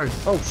 Jesus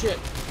Christ! Oh, shit!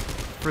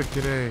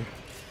 Frickin' A.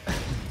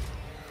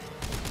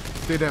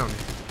 Stay down,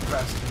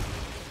 bastard.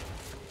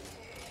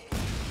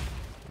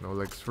 No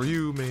legs for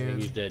you, man. I think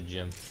he's dead,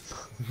 Jim.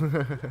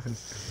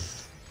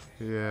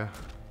 Yeah.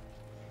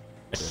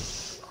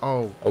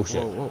 Oh. Oh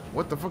shit. Whoa, whoa.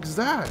 What the fuck is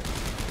that?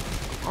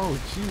 Oh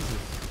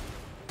Jesus.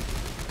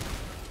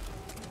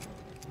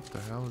 What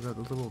the hell is that?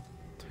 The little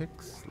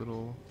ticks,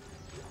 little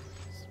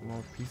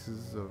small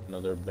pieces of.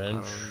 Another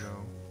bench. I don't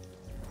know.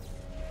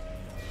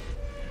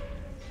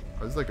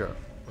 Oh, this is like a.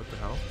 What the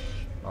hell?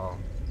 Oh.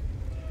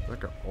 It's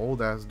like an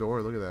old ass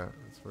door. Look at that.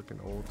 It's fucking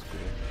old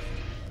school.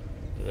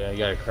 Yeah, you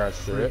gotta crouch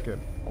through it.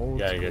 Old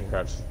Yeah, school. you gotta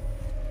crouch.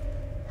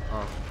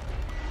 Oh.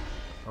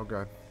 Oh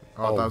god.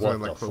 Oh, that was gonna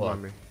like flip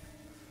on me.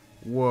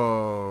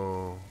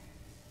 Whoa.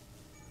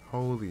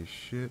 Holy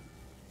shit.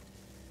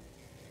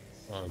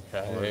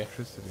 Okay.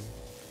 Electricity.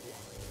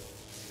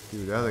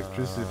 Dude, that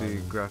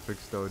electricity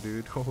graphics though,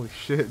 dude. Holy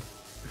shit.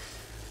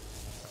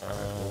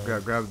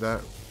 We'll grab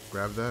that.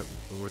 Grab that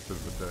with the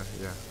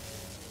yeah.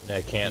 Yeah,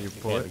 I can't. Can you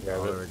pull it? Grab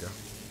Oh, it. there we go.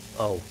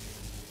 Oh.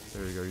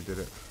 There you go. You did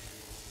it.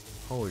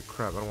 Holy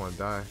crap! I don't want to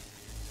die.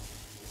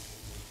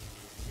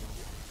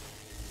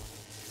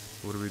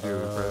 What do we do?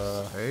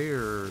 Press A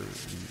or?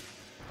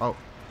 Oh.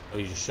 Oh,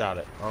 you just shot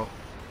it. Oh.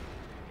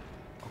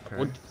 Okay.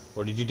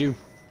 What did you do?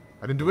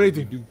 I didn't do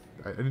anything.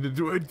 I didn't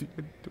do anything. I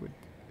didn't do anything.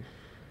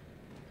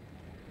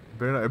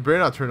 It better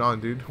not turn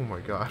on, dude. Oh my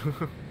god.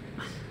 Oh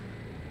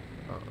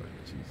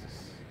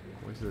Jesus.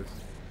 What is this?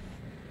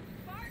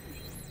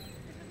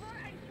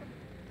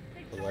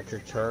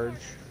 Electric charge.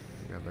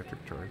 Yeah,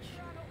 electric charge.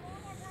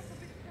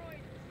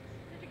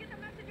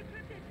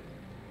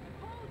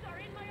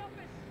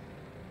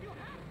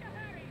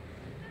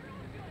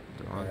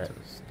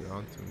 They're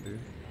onto him, dude.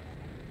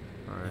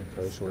 Alright.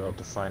 Okay, so we have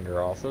to find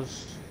her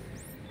office.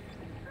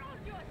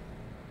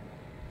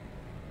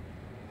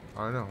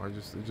 I don't know. It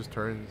just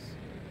turns.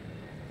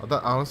 I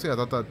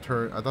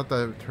thought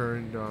that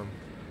turned.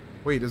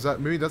 Wait, is that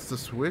maybe that's the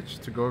switch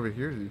to go over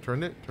here? Did you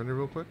turn it? Turn it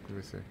real quick. Let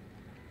me see.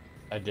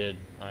 I did.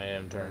 I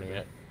am turning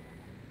it.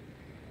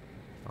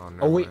 Oh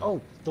no. Oh wait.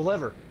 Oh, the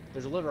lever.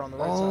 There's a lever on the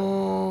right side.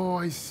 Oh,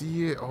 I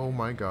see it. Oh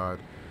my god.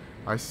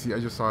 I see. I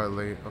just saw it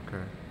late.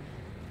 Okay.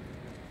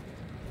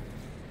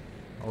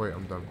 Oh wait,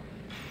 I'm done.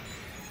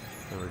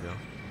 There we go.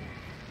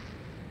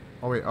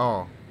 Oh wait,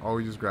 oh,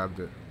 we just grabbed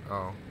it.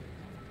 Oh.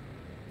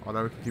 Oh,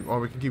 now we can keep. Oh,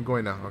 we can keep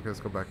going now. Okay, let's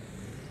go back.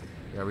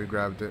 Yeah, we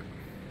grabbed it.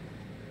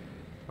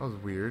 That was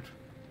weird.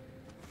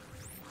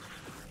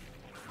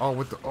 Oh,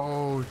 what the?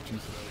 Oh,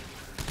 Jesus.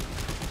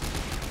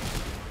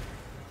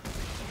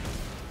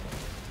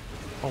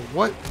 Oh,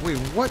 what? Wait,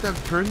 what? That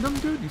turned them,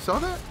 dude? You saw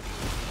that?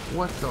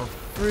 What the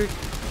frick?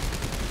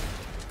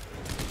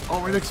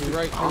 Oh, right next to you.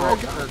 Right, oh,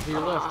 right, God. to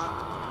your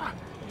left.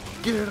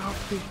 Get it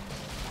off me.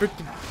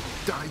 Freaking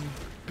die, you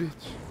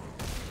bitch.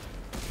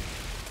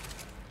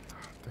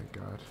 Thank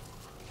God.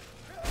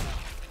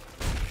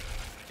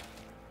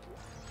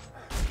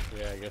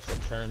 Yeah, I guess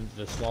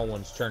the small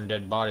ones turn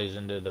dead bodies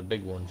into the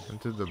big ones.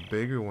 Into the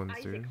bigger ones,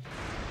 dude.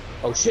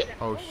 Oh shit!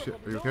 Oh shit,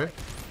 are you okay? I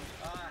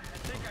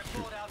think I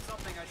pulled out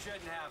something I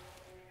shouldn't have.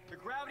 The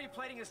gravity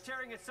plating is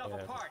tearing itself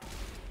apart.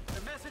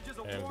 The message is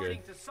a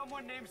warning to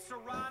someone named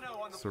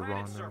Serrano on the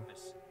planet's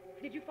surface.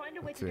 Did you find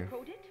a way to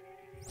decode it?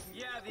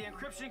 Yeah, the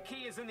encryption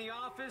key is in the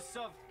office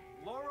of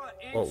Laura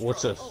Instro. Oh,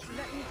 what's this? Oh,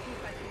 let me see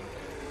if I can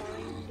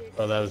find it.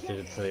 Oh, that was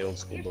for the old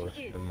school door.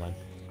 Never mind.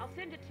 I'll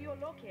send it to your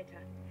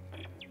locator.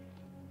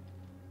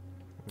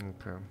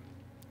 Okay.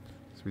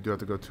 So we do have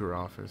to go to her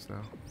office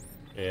now.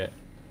 Yeah.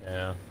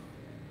 Yeah.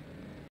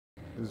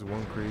 There's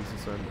one crazy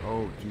son.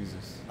 Oh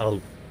Jesus.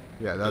 Oh.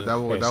 Yeah, that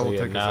will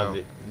take us out.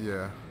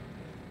 Yeah.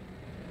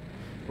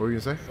 What were you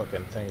gonna say?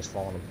 Fucking thing's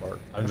falling apart.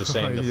 I'm just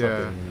saying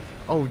the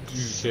fucking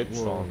ship's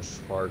falling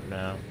apart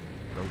now.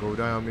 Don't go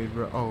down on me,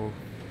 bro. Oh.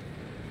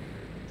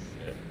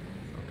 Shit.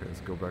 Okay,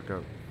 let's go back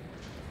up.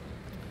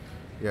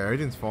 Yeah,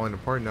 everything's falling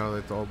apart now that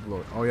it's all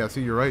blown. Oh yeah,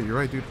 see, you're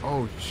right, dude.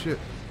 Oh shit.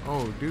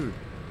 Oh dude.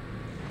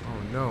 Oh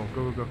no,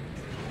 go. Is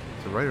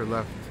it right or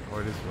left? Oh,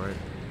 it is right.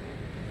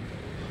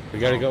 We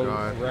gotta go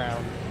around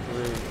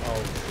through.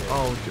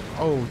 Oh shit.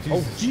 Oh Jesus.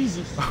 Oh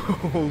Jesus.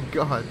 Oh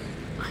God.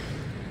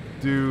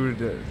 Dude,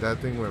 that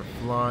thing went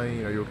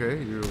flying. Are you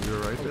okay? You're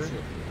right there?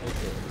 Shit.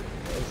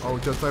 Oh,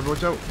 just sniper,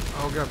 watch out.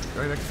 Oh God,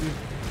 right next to you.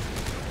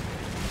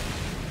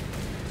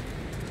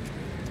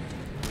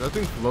 Is that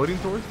thing floating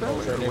towards that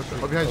way?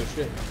 Oh, behind you.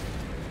 Shit.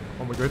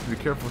 Oh my God, you have to be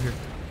careful here.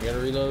 You gotta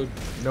reload.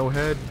 No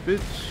head,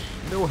 bitch.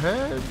 No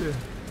head.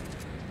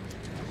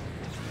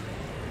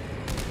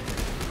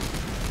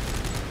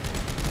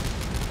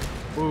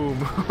 Boom.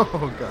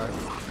 Oh God.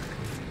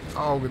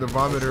 Oh, with the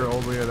vomiter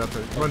over here. That's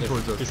it. Run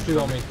towards us. There's two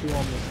on me.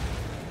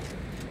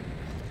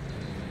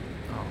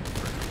 Oh,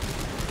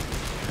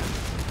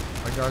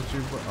 I got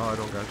you. Oh, I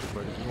don't got you,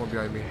 buddy. There's one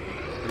behind me.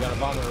 You got a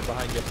vomiter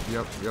behind you.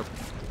 Yep.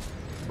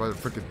 About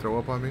to freaking throw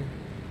up on me.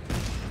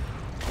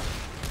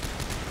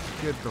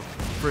 Get the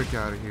frick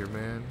out of here,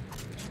 man.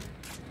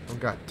 Don't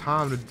got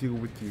time to deal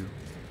with you.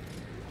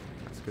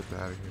 Let's get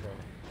that out of here.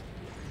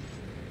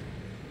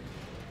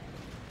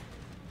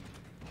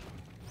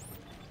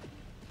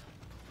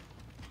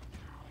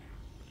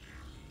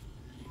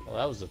 Well,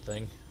 that was the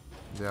thing.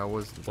 Yeah, it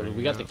was the thing. Well,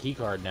 we got the key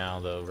card now,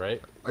 though,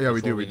 right? Oh, yeah,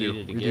 we do.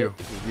 Yeah,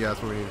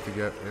 that's what we needed to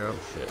get. Yep. Oh,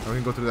 shit. Now we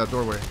can go through that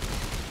doorway.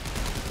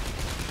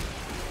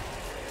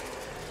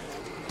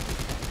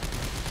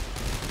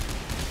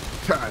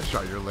 I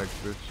shot your legs,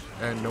 bitch.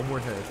 And no more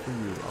heads for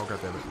you. Oh,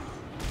 goddammit.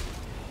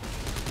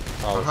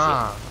 Oh,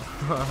 aha.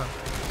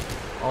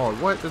 Oh,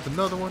 what? There's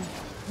another one?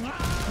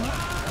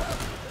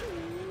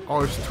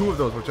 Oh, there's two of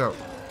those. Watch out.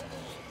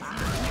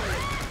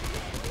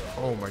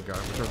 Oh my God.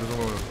 Watch out. There's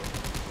one of them.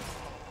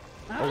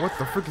 Oh, what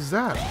the frick is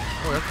that?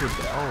 Oh, that's what.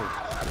 Oh,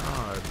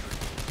 God.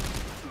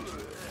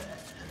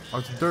 Oh,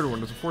 it's the third one.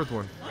 There's a fourth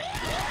one.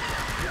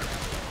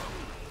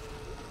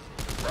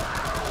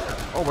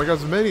 Oh my God,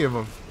 there's many of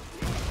them.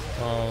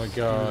 Oh my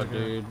God,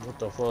 dude. What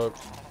the fuck?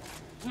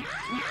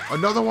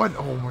 Another one.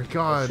 Oh my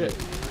God. Oh,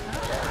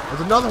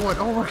 there's another one.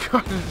 Oh my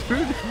God,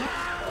 dude.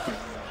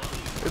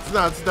 It's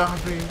not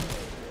stopping.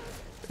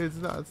 It's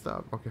not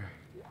stopping. Okay.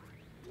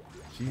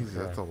 Jesus,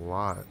 that's a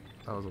lot.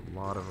 That was a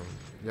lot of them.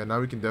 Yeah, now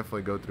we can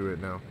definitely go through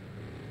it now.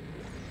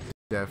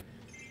 Can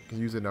you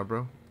use it now,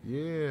 bro?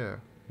 Yeah. You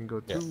can go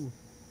through.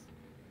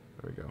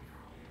 There we go.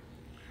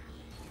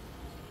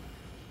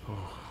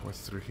 Oh,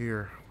 what's through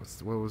here?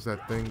 What was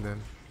that thing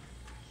then?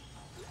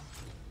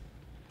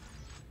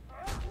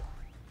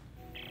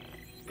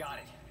 Got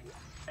it.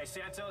 Hey,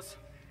 Santos,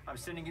 I'm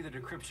sending you the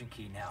decryption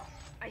key now.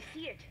 I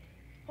see it.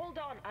 Hold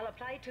on, I'll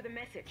apply it to the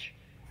message.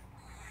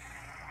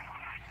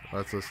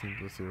 Let's listen.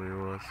 Let's see where he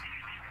was.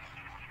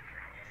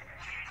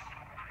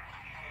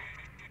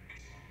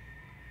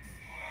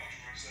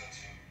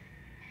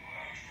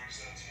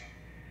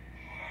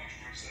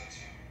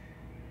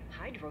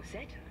 Hide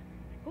Rosetta?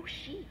 Who's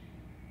she?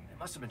 They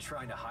must have been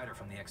trying to hide her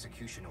from the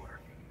execution order.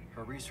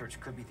 Her research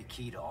could be the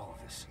key to all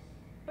of this.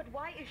 But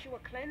why issue a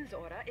cleanse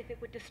order if it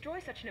would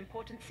destroy such an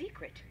important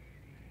secret?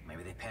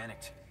 Maybe they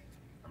panicked.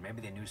 Or maybe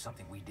they knew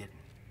something we didn't.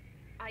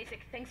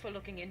 Isaac, thanks for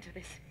looking into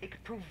this. It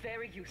could prove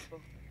very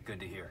useful. Good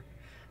to hear.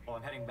 Well,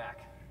 I'm heading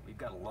back. We've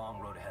got a long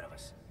road ahead of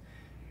us.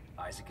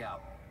 Isaac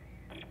out.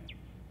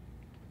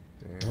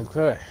 Damn.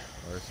 Okay.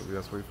 Alright, so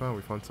that's what we found.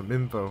 We found some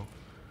info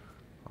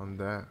on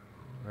that.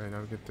 Alright,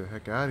 now get the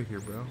heck out of here,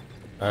 bro.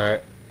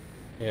 Alright.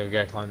 Yeah, we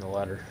gotta climb the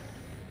ladder.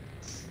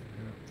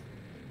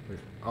 Wait,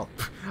 oh,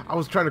 I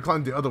was trying to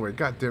climb the other way.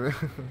 God damn it.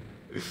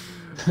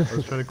 I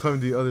was trying to climb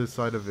the other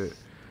side of it.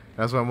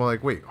 That's why I'm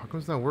like, wait, how come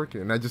it's not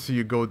working? And I just see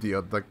you go the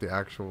like the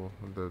actual,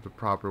 the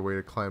proper way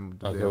to climb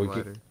the damn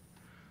ladder.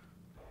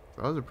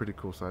 So that was a pretty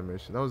cool side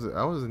mission. That was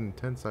an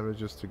intense side mission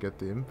just to get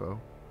the info.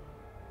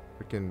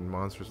 Freaking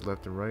monsters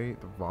left and right.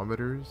 The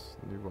vomiters.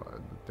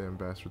 The damn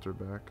bastards are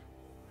back.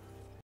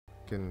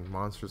 Freaking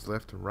monsters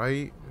left and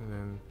right, and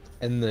then.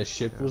 And the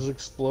ship was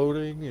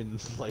exploding,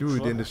 and like.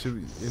 Dude, then the ship,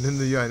 and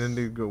then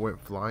they went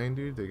flying,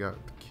 dude. They got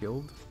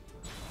killed.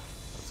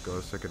 Let's go.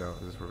 Let's check it out.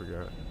 This is where we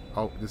got.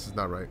 Oh, this is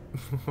not right.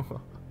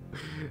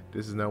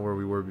 This is not where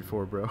we were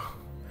before, bro.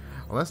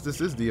 Unless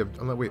this is the.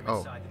 Wait.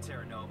 Oh.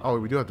 Oh,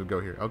 we do have to go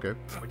here. Okay.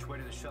 Which way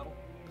to the shuttle?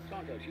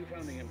 Santos, you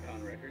found the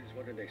impound records.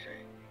 What did they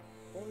say?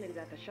 Only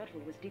that the shuttle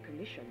was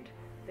decommissioned.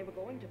 They were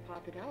going to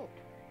part it out.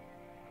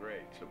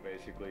 Great, so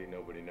basically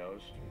nobody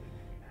knows?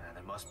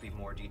 There must be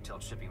more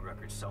detailed shipping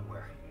records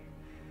somewhere.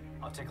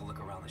 I'll take a look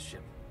around the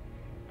ship.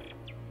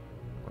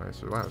 Alright,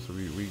 so wow, so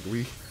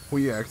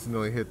we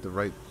accidentally hit the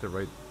right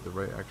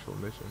actual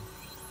mission.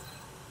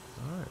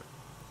 Alright.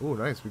 Oh,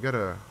 nice. We got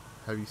a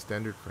heavy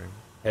standard frame.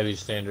 Heavy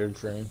standard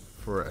frame.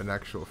 For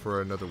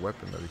another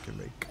weapon that we can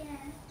make.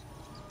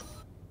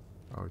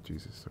 Oh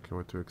Jesus. Okay,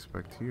 what to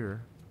expect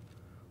here?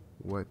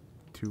 What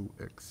to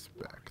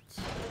expect?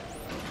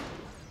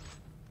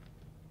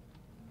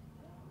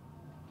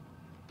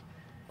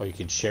 Oh, you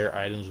can share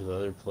items with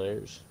other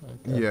players?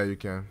 Okay. Yeah, you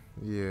can.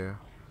 Yeah.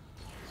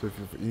 So if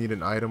you need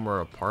an item or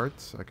a part,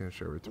 I can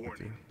share it with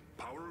you.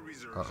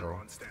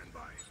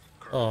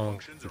 Oh,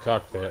 the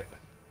cockpit.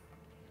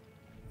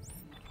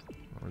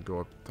 I'll go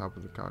up top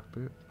of the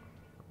cockpit.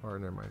 Or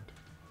never mind.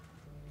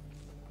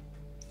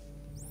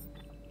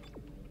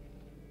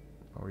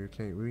 Oh, you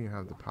can't. We didn't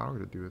have the power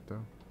to do it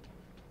though.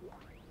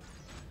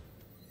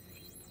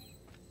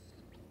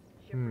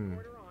 Ship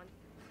recorder on.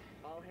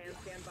 All hands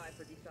stand by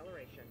for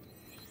deceleration.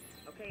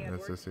 Okay,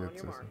 Edward, on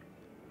your mark.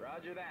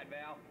 Roger that,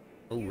 Val.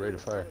 Oh, ready to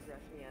fire.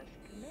 Address me as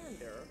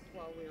Commander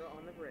while we were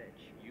on the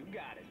bridge. You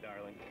got it,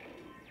 darling.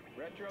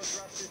 Retro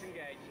thrusters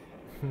engaged.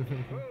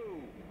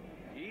 Woo!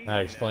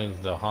 That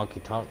explains the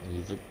honky-tonk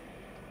music.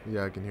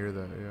 Yeah, I can hear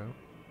that, yeah.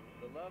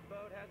 The love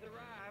boat has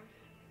arrived.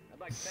 I'd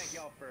like to thank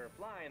y'all for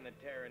flying the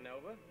Terra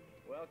Nova.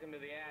 Welcome to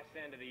the ass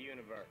end of the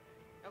universe.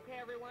 Okay,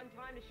 everyone,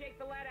 time to shake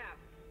the lead out.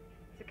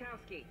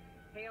 Sikowski,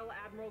 hail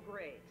Admiral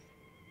Graves.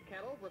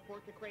 Kettle,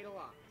 report to Cradle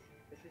Ops.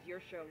 This is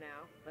your show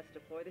now. Let's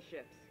deploy the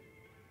ships.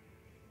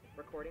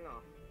 Recording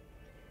off.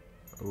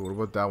 Oh, what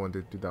about that one?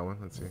 Do that one.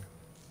 Let's see.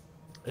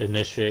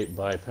 Initiate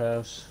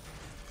bypass.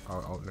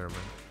 Oh, never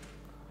mind.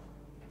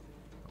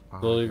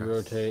 Slowly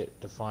rotate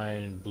to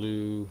find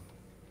blue.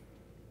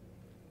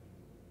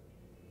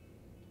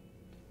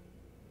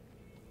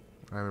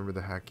 I remember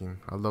the hacking.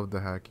 I love the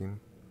hacking.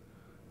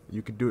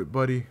 You can do it,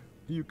 buddy.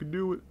 You can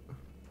do it.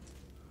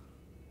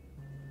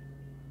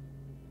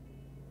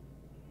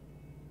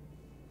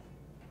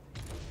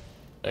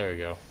 There we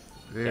go.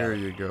 There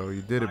you go.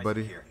 You did it,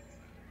 buddy.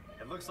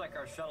 It looks like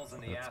our shuttle's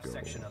in the aft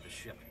section of the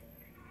ship.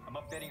 I'm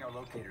updating our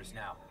locators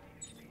now.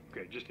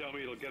 Okay, just tell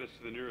me it'll get us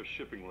to the nearest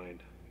shipping lane.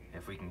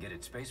 If we can get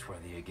it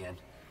spaceworthy again.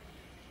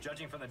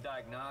 Judging from the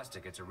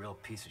diagnostic, it's a real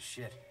piece of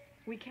shit.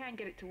 We can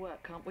get it to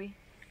work, can't we?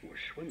 We're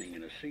swimming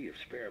in a sea of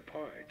spare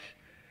parts.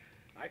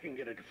 I can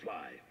get it to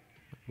fly.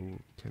 Ooh,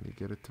 can you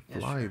get it to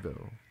fly,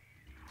 though?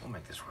 We'll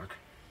make this work.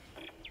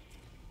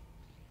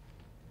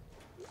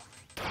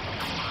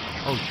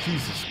 Oh,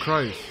 Jesus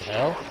Christ.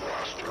 Hell?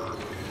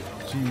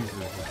 Jesus.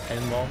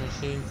 Pinball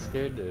machine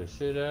scared the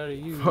shit out of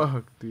you.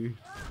 Fuck, dude.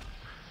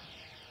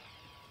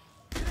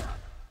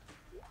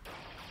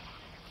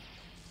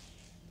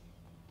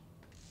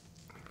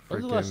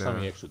 When's the last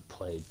time you actually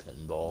played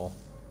pinball?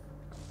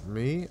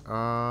 Me?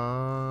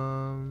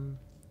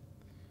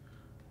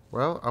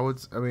 Well,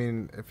 I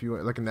mean, if you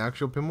like an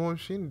actual pinball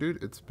machine,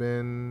 dude, it's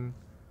been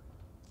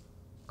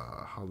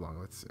how long?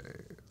 Let's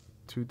say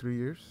 2-3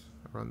 years,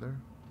 around there.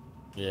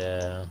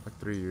 Yeah. Like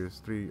 3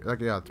 years. 3 years.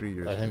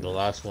 I think the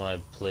last one I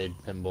played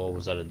pinball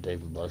was at a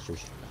Dave &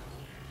 Buster's.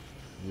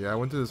 Yeah, I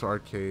went to this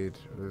arcade,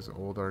 this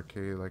old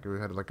arcade. Like it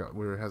had like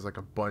it has like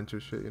a bunch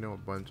of shit, you know, a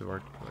bunch of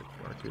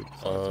arcades.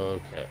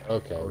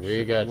 Okay, Oh, we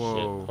shit. got Whoa.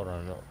 shit. Hold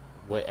on, no.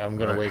 Wait, I'm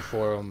gonna wait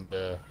for them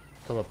to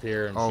come up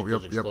here and shoot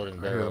those exploding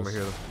barrels.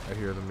 I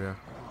hear them, yeah.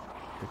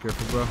 Be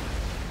careful, bro.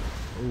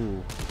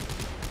 Ooh.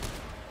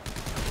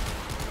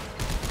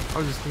 I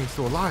was just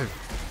still alive.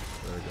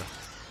 There we go.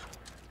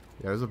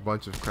 Yeah, there's a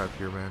bunch of crap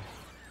here, man.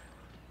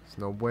 It's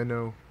no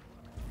bueno.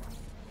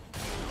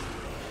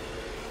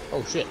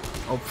 Oh shit.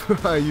 Oh,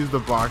 I used the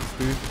box,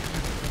 dude.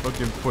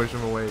 Fucking push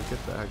him away.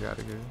 Get the heck out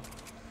of here.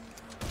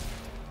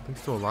 He's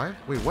still alive?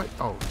 Wait, what?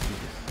 Oh,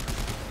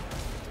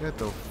 Jesus. Get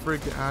the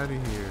frick out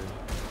of here.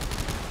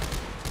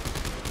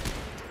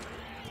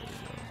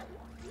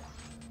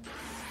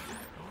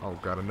 Oh,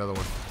 got another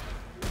one.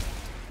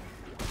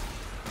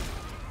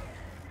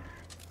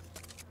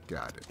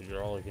 Got it.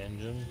 Hydraulic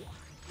engine.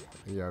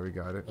 Yeah, we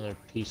got it. Another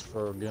piece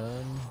for a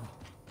gun.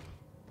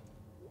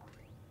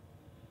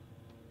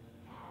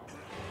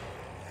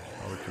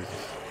 Oh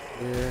Jesus.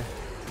 Yeah.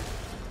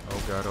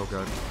 Oh god, oh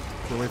god.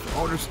 Get away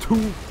from— oh, there's 2!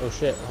 Oh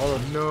shit, hold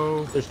on.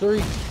 No. There's 3!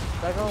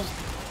 Back off!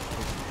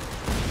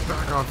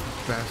 Back off,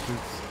 you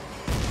bastards.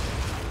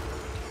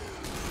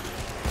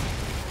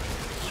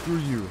 Screw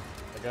you.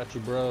 I got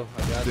you, bro. I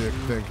got you.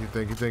 Thank you,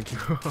 thank you, thank you.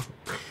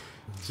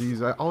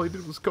 Jeez, all he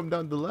did was come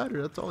down the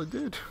ladder. That's all he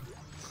did.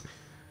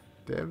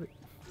 Damn it.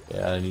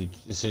 Yeah, and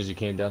as soon as you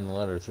came down the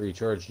ladder, 3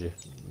 charged you.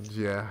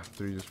 Yeah,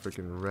 3 just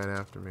freaking ran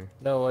after me.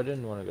 No, I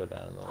didn't want to go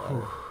down the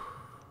ladder.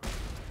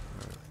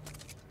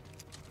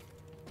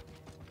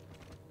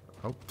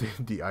 Oh,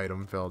 the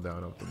item fell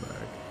down off the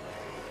bag.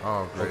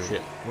 Oh, great. Oh,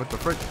 shit. What the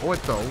frick?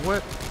 What the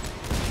what?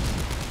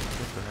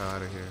 Get the hell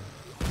out of here.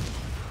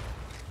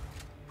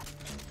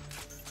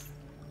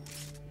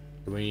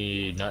 Can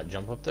we not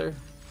jump up there?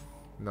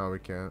 No, we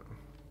can't.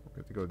 We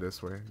have to go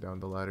this way, down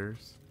the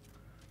ladders.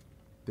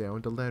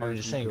 Down the ladders. I'm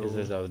just saying because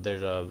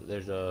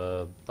there's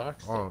a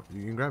box. Oh,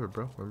 you can grab it,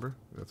 bro. Remember?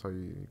 That's how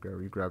you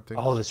grab things.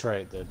 Oh, that's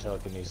right. The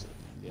telekinesis.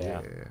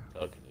 Yeah.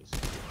 Telekinesis.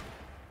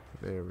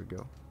 There we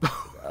go.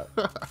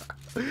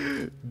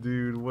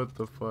 Dude, what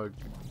the fuck?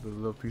 The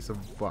little piece of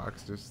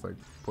box just like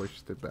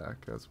pushed it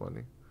back. That's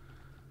funny.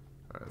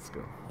 Alright, let's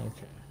go.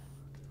 Okay.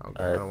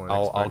 Alright,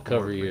 I'll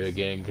cover you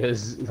again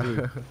because.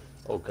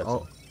 Oh, got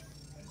some.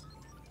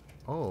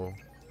 Oh.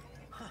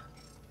 Huh.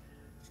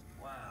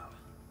 Wow.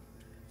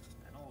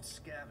 An old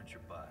scavenger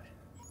bot.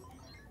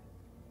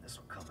 This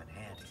will come in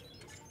handy.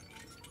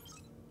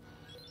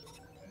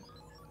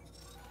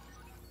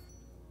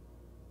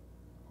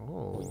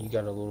 Oh. You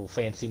got a little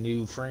fancy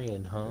new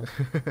friend, huh?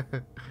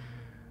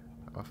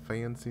 A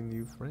fancy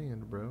new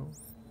friend, bro.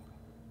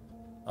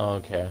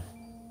 Okay.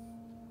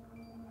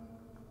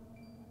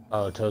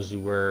 Oh, it tells you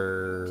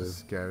where... to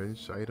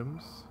scavenge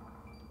items.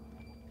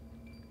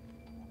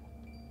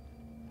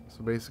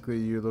 So basically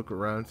you look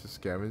around to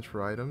scavenge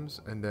for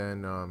items, and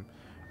then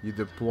you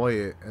deploy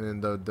it, and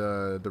then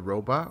the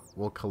robot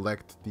will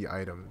collect the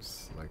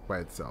items like by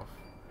itself.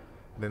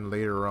 And then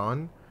later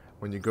on,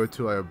 when you go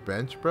to a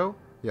bench, bro,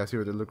 yeah, see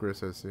what the look where it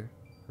says, see?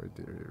 Right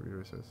there,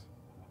 where it says.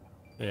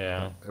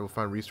 Yeah. It will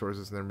find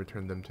resources and then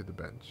return them to the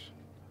bench.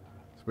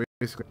 So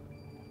basically,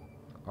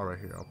 all right,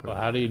 here I'll put. Well,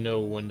 how do you know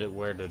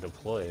where to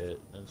deploy it?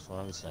 That's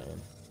what I'm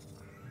saying.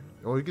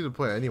 Well, you can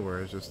deploy it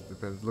anywhere. It just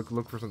depends. Look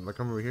for something. Like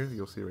come over here.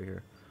 You'll see right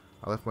here.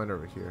 I left mine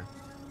over here.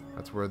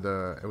 That's where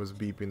it was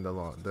beeping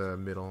the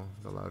middle,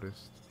 the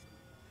loudest.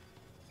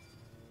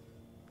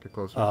 Get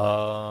closer.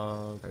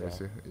 Okay. You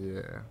see?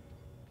 Yeah.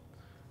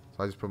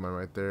 So I just put mine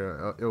right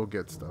there. It'll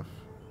get stuff.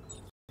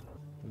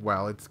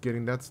 While it's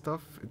getting that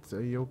stuff, it's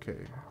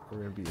a-okay. We're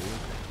gonna be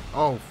a-okay.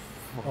 Oh,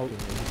 fucking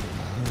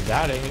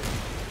that ain't.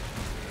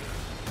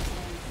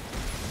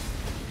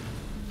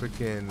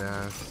 Freaking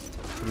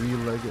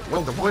three-legged.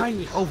 What the what?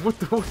 Oh, what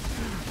the? What?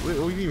 Wait,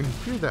 we didn't even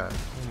hear that.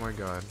 Oh my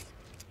god.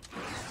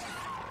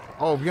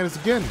 Oh, we got us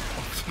again.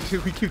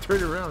 We keep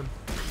turning around.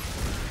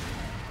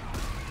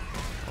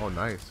 Oh,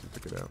 nice. We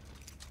took it out.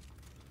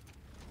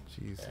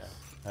 Jesus.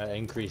 Yeah. That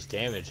increased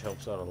damage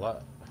helps out a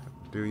lot.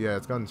 Dude, yeah,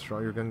 it's gotten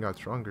stronger. Your gun got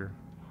stronger.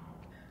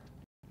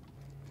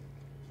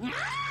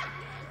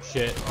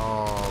 Shit.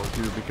 Oh,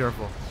 dude, be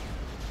careful.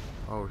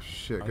 Oh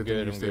shit. I'm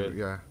good, I'm good.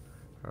 Yeah.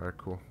 All right,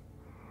 cool.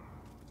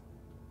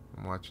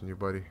 I'm watching you,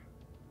 buddy.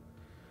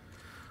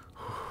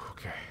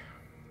 Okay.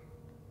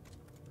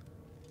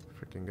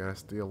 Freaking gotta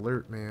stay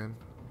alert, man.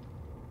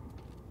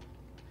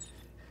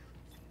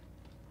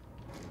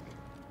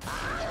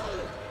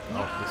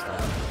 Oh, this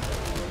time.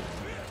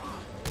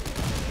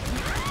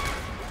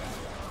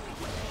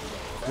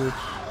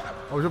 Bitch.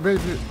 Oh,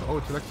 baby. Oh,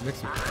 it's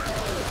next to me.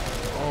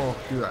 Oh,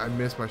 dude, I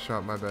missed my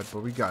shot. My bad.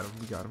 But we got him.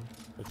 We got him.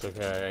 It's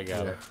okay. I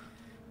got it.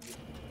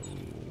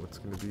 Ooh, what's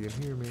gonna be in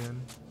here,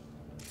 man?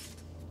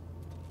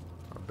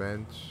 A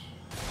bench.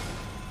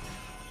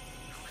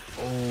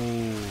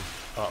 Oh.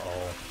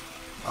 Uh-oh.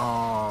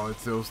 Oh,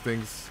 it's those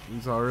things we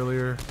saw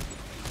earlier.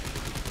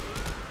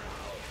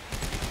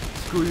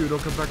 Screw you, don't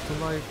come back to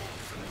life.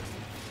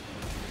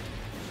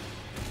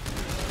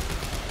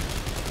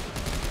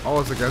 Oh,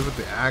 it's the guys with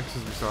the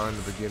axes we saw in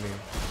the beginning.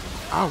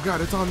 Oh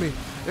god, it's on me!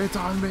 It's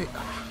on me!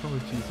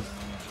 Oh Jesus.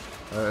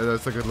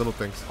 That's like a little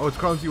things. Oh, it's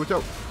crawling to you, watch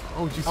out!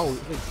 Oh Jesus. Oh,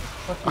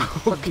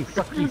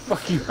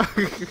 fuck you.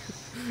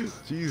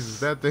 Jesus,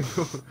 that thing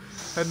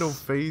had no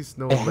face,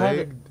 no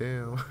leg.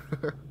 Damn.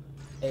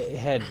 It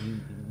had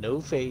no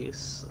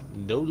face,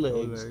 no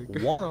legs,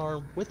 one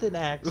arm with an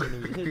axe, and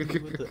it was hitting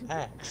you with the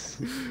axe.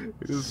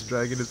 It was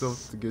dragging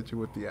itself to get you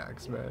with the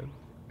axe, man.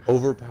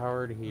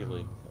 Overpowered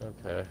healing.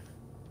 Okay.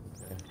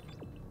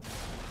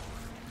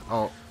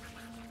 Oh.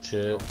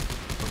 Shit.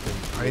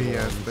 Fucking tiny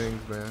ass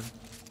things, man.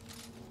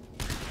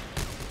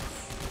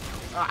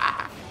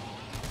 Ah!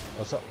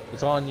 What's up?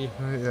 It's on you.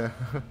 Yeah.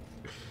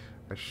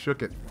 I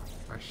shook it.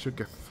 I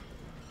shooketh.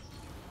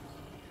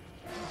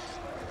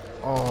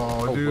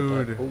 Oh,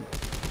 dude.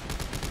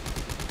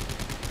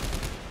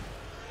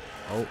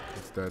 Oh,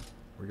 it's dead.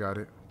 We got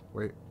it.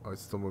 Wait. Oh,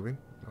 it's still moving?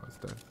 No, it's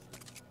dead.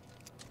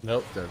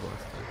 Nope. Dead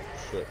last.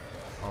 Shit.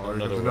 Oh,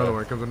 here comes another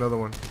one. Here comes another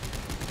one.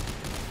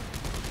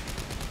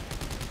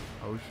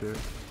 Oh shit.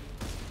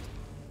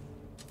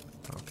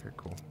 Okay,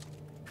 cool.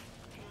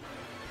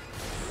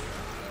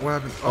 What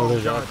happened? Oh,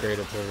 there's God. an upgrade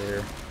up over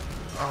here.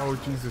 Oh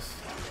Jesus.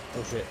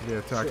 Oh shit. Yeah,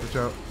 attack. Watch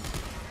out.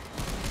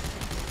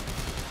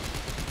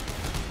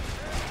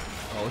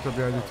 Oh, what's up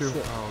behind you too?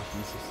 Shit. Oh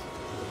Jesus.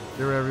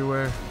 They're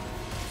everywhere.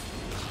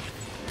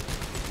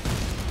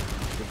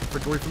 Get the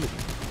frick away from me.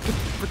 Get the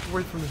frick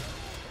away from me.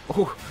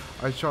 Oh,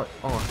 I shot.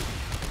 Oh,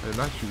 I did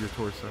not shoot your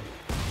torso.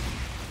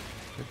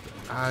 Get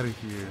out of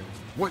here.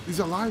 What? He's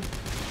alive?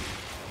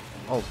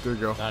 Oh, there you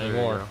go. Not there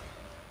anymore. You go.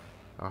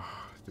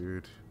 Oh,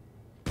 dude.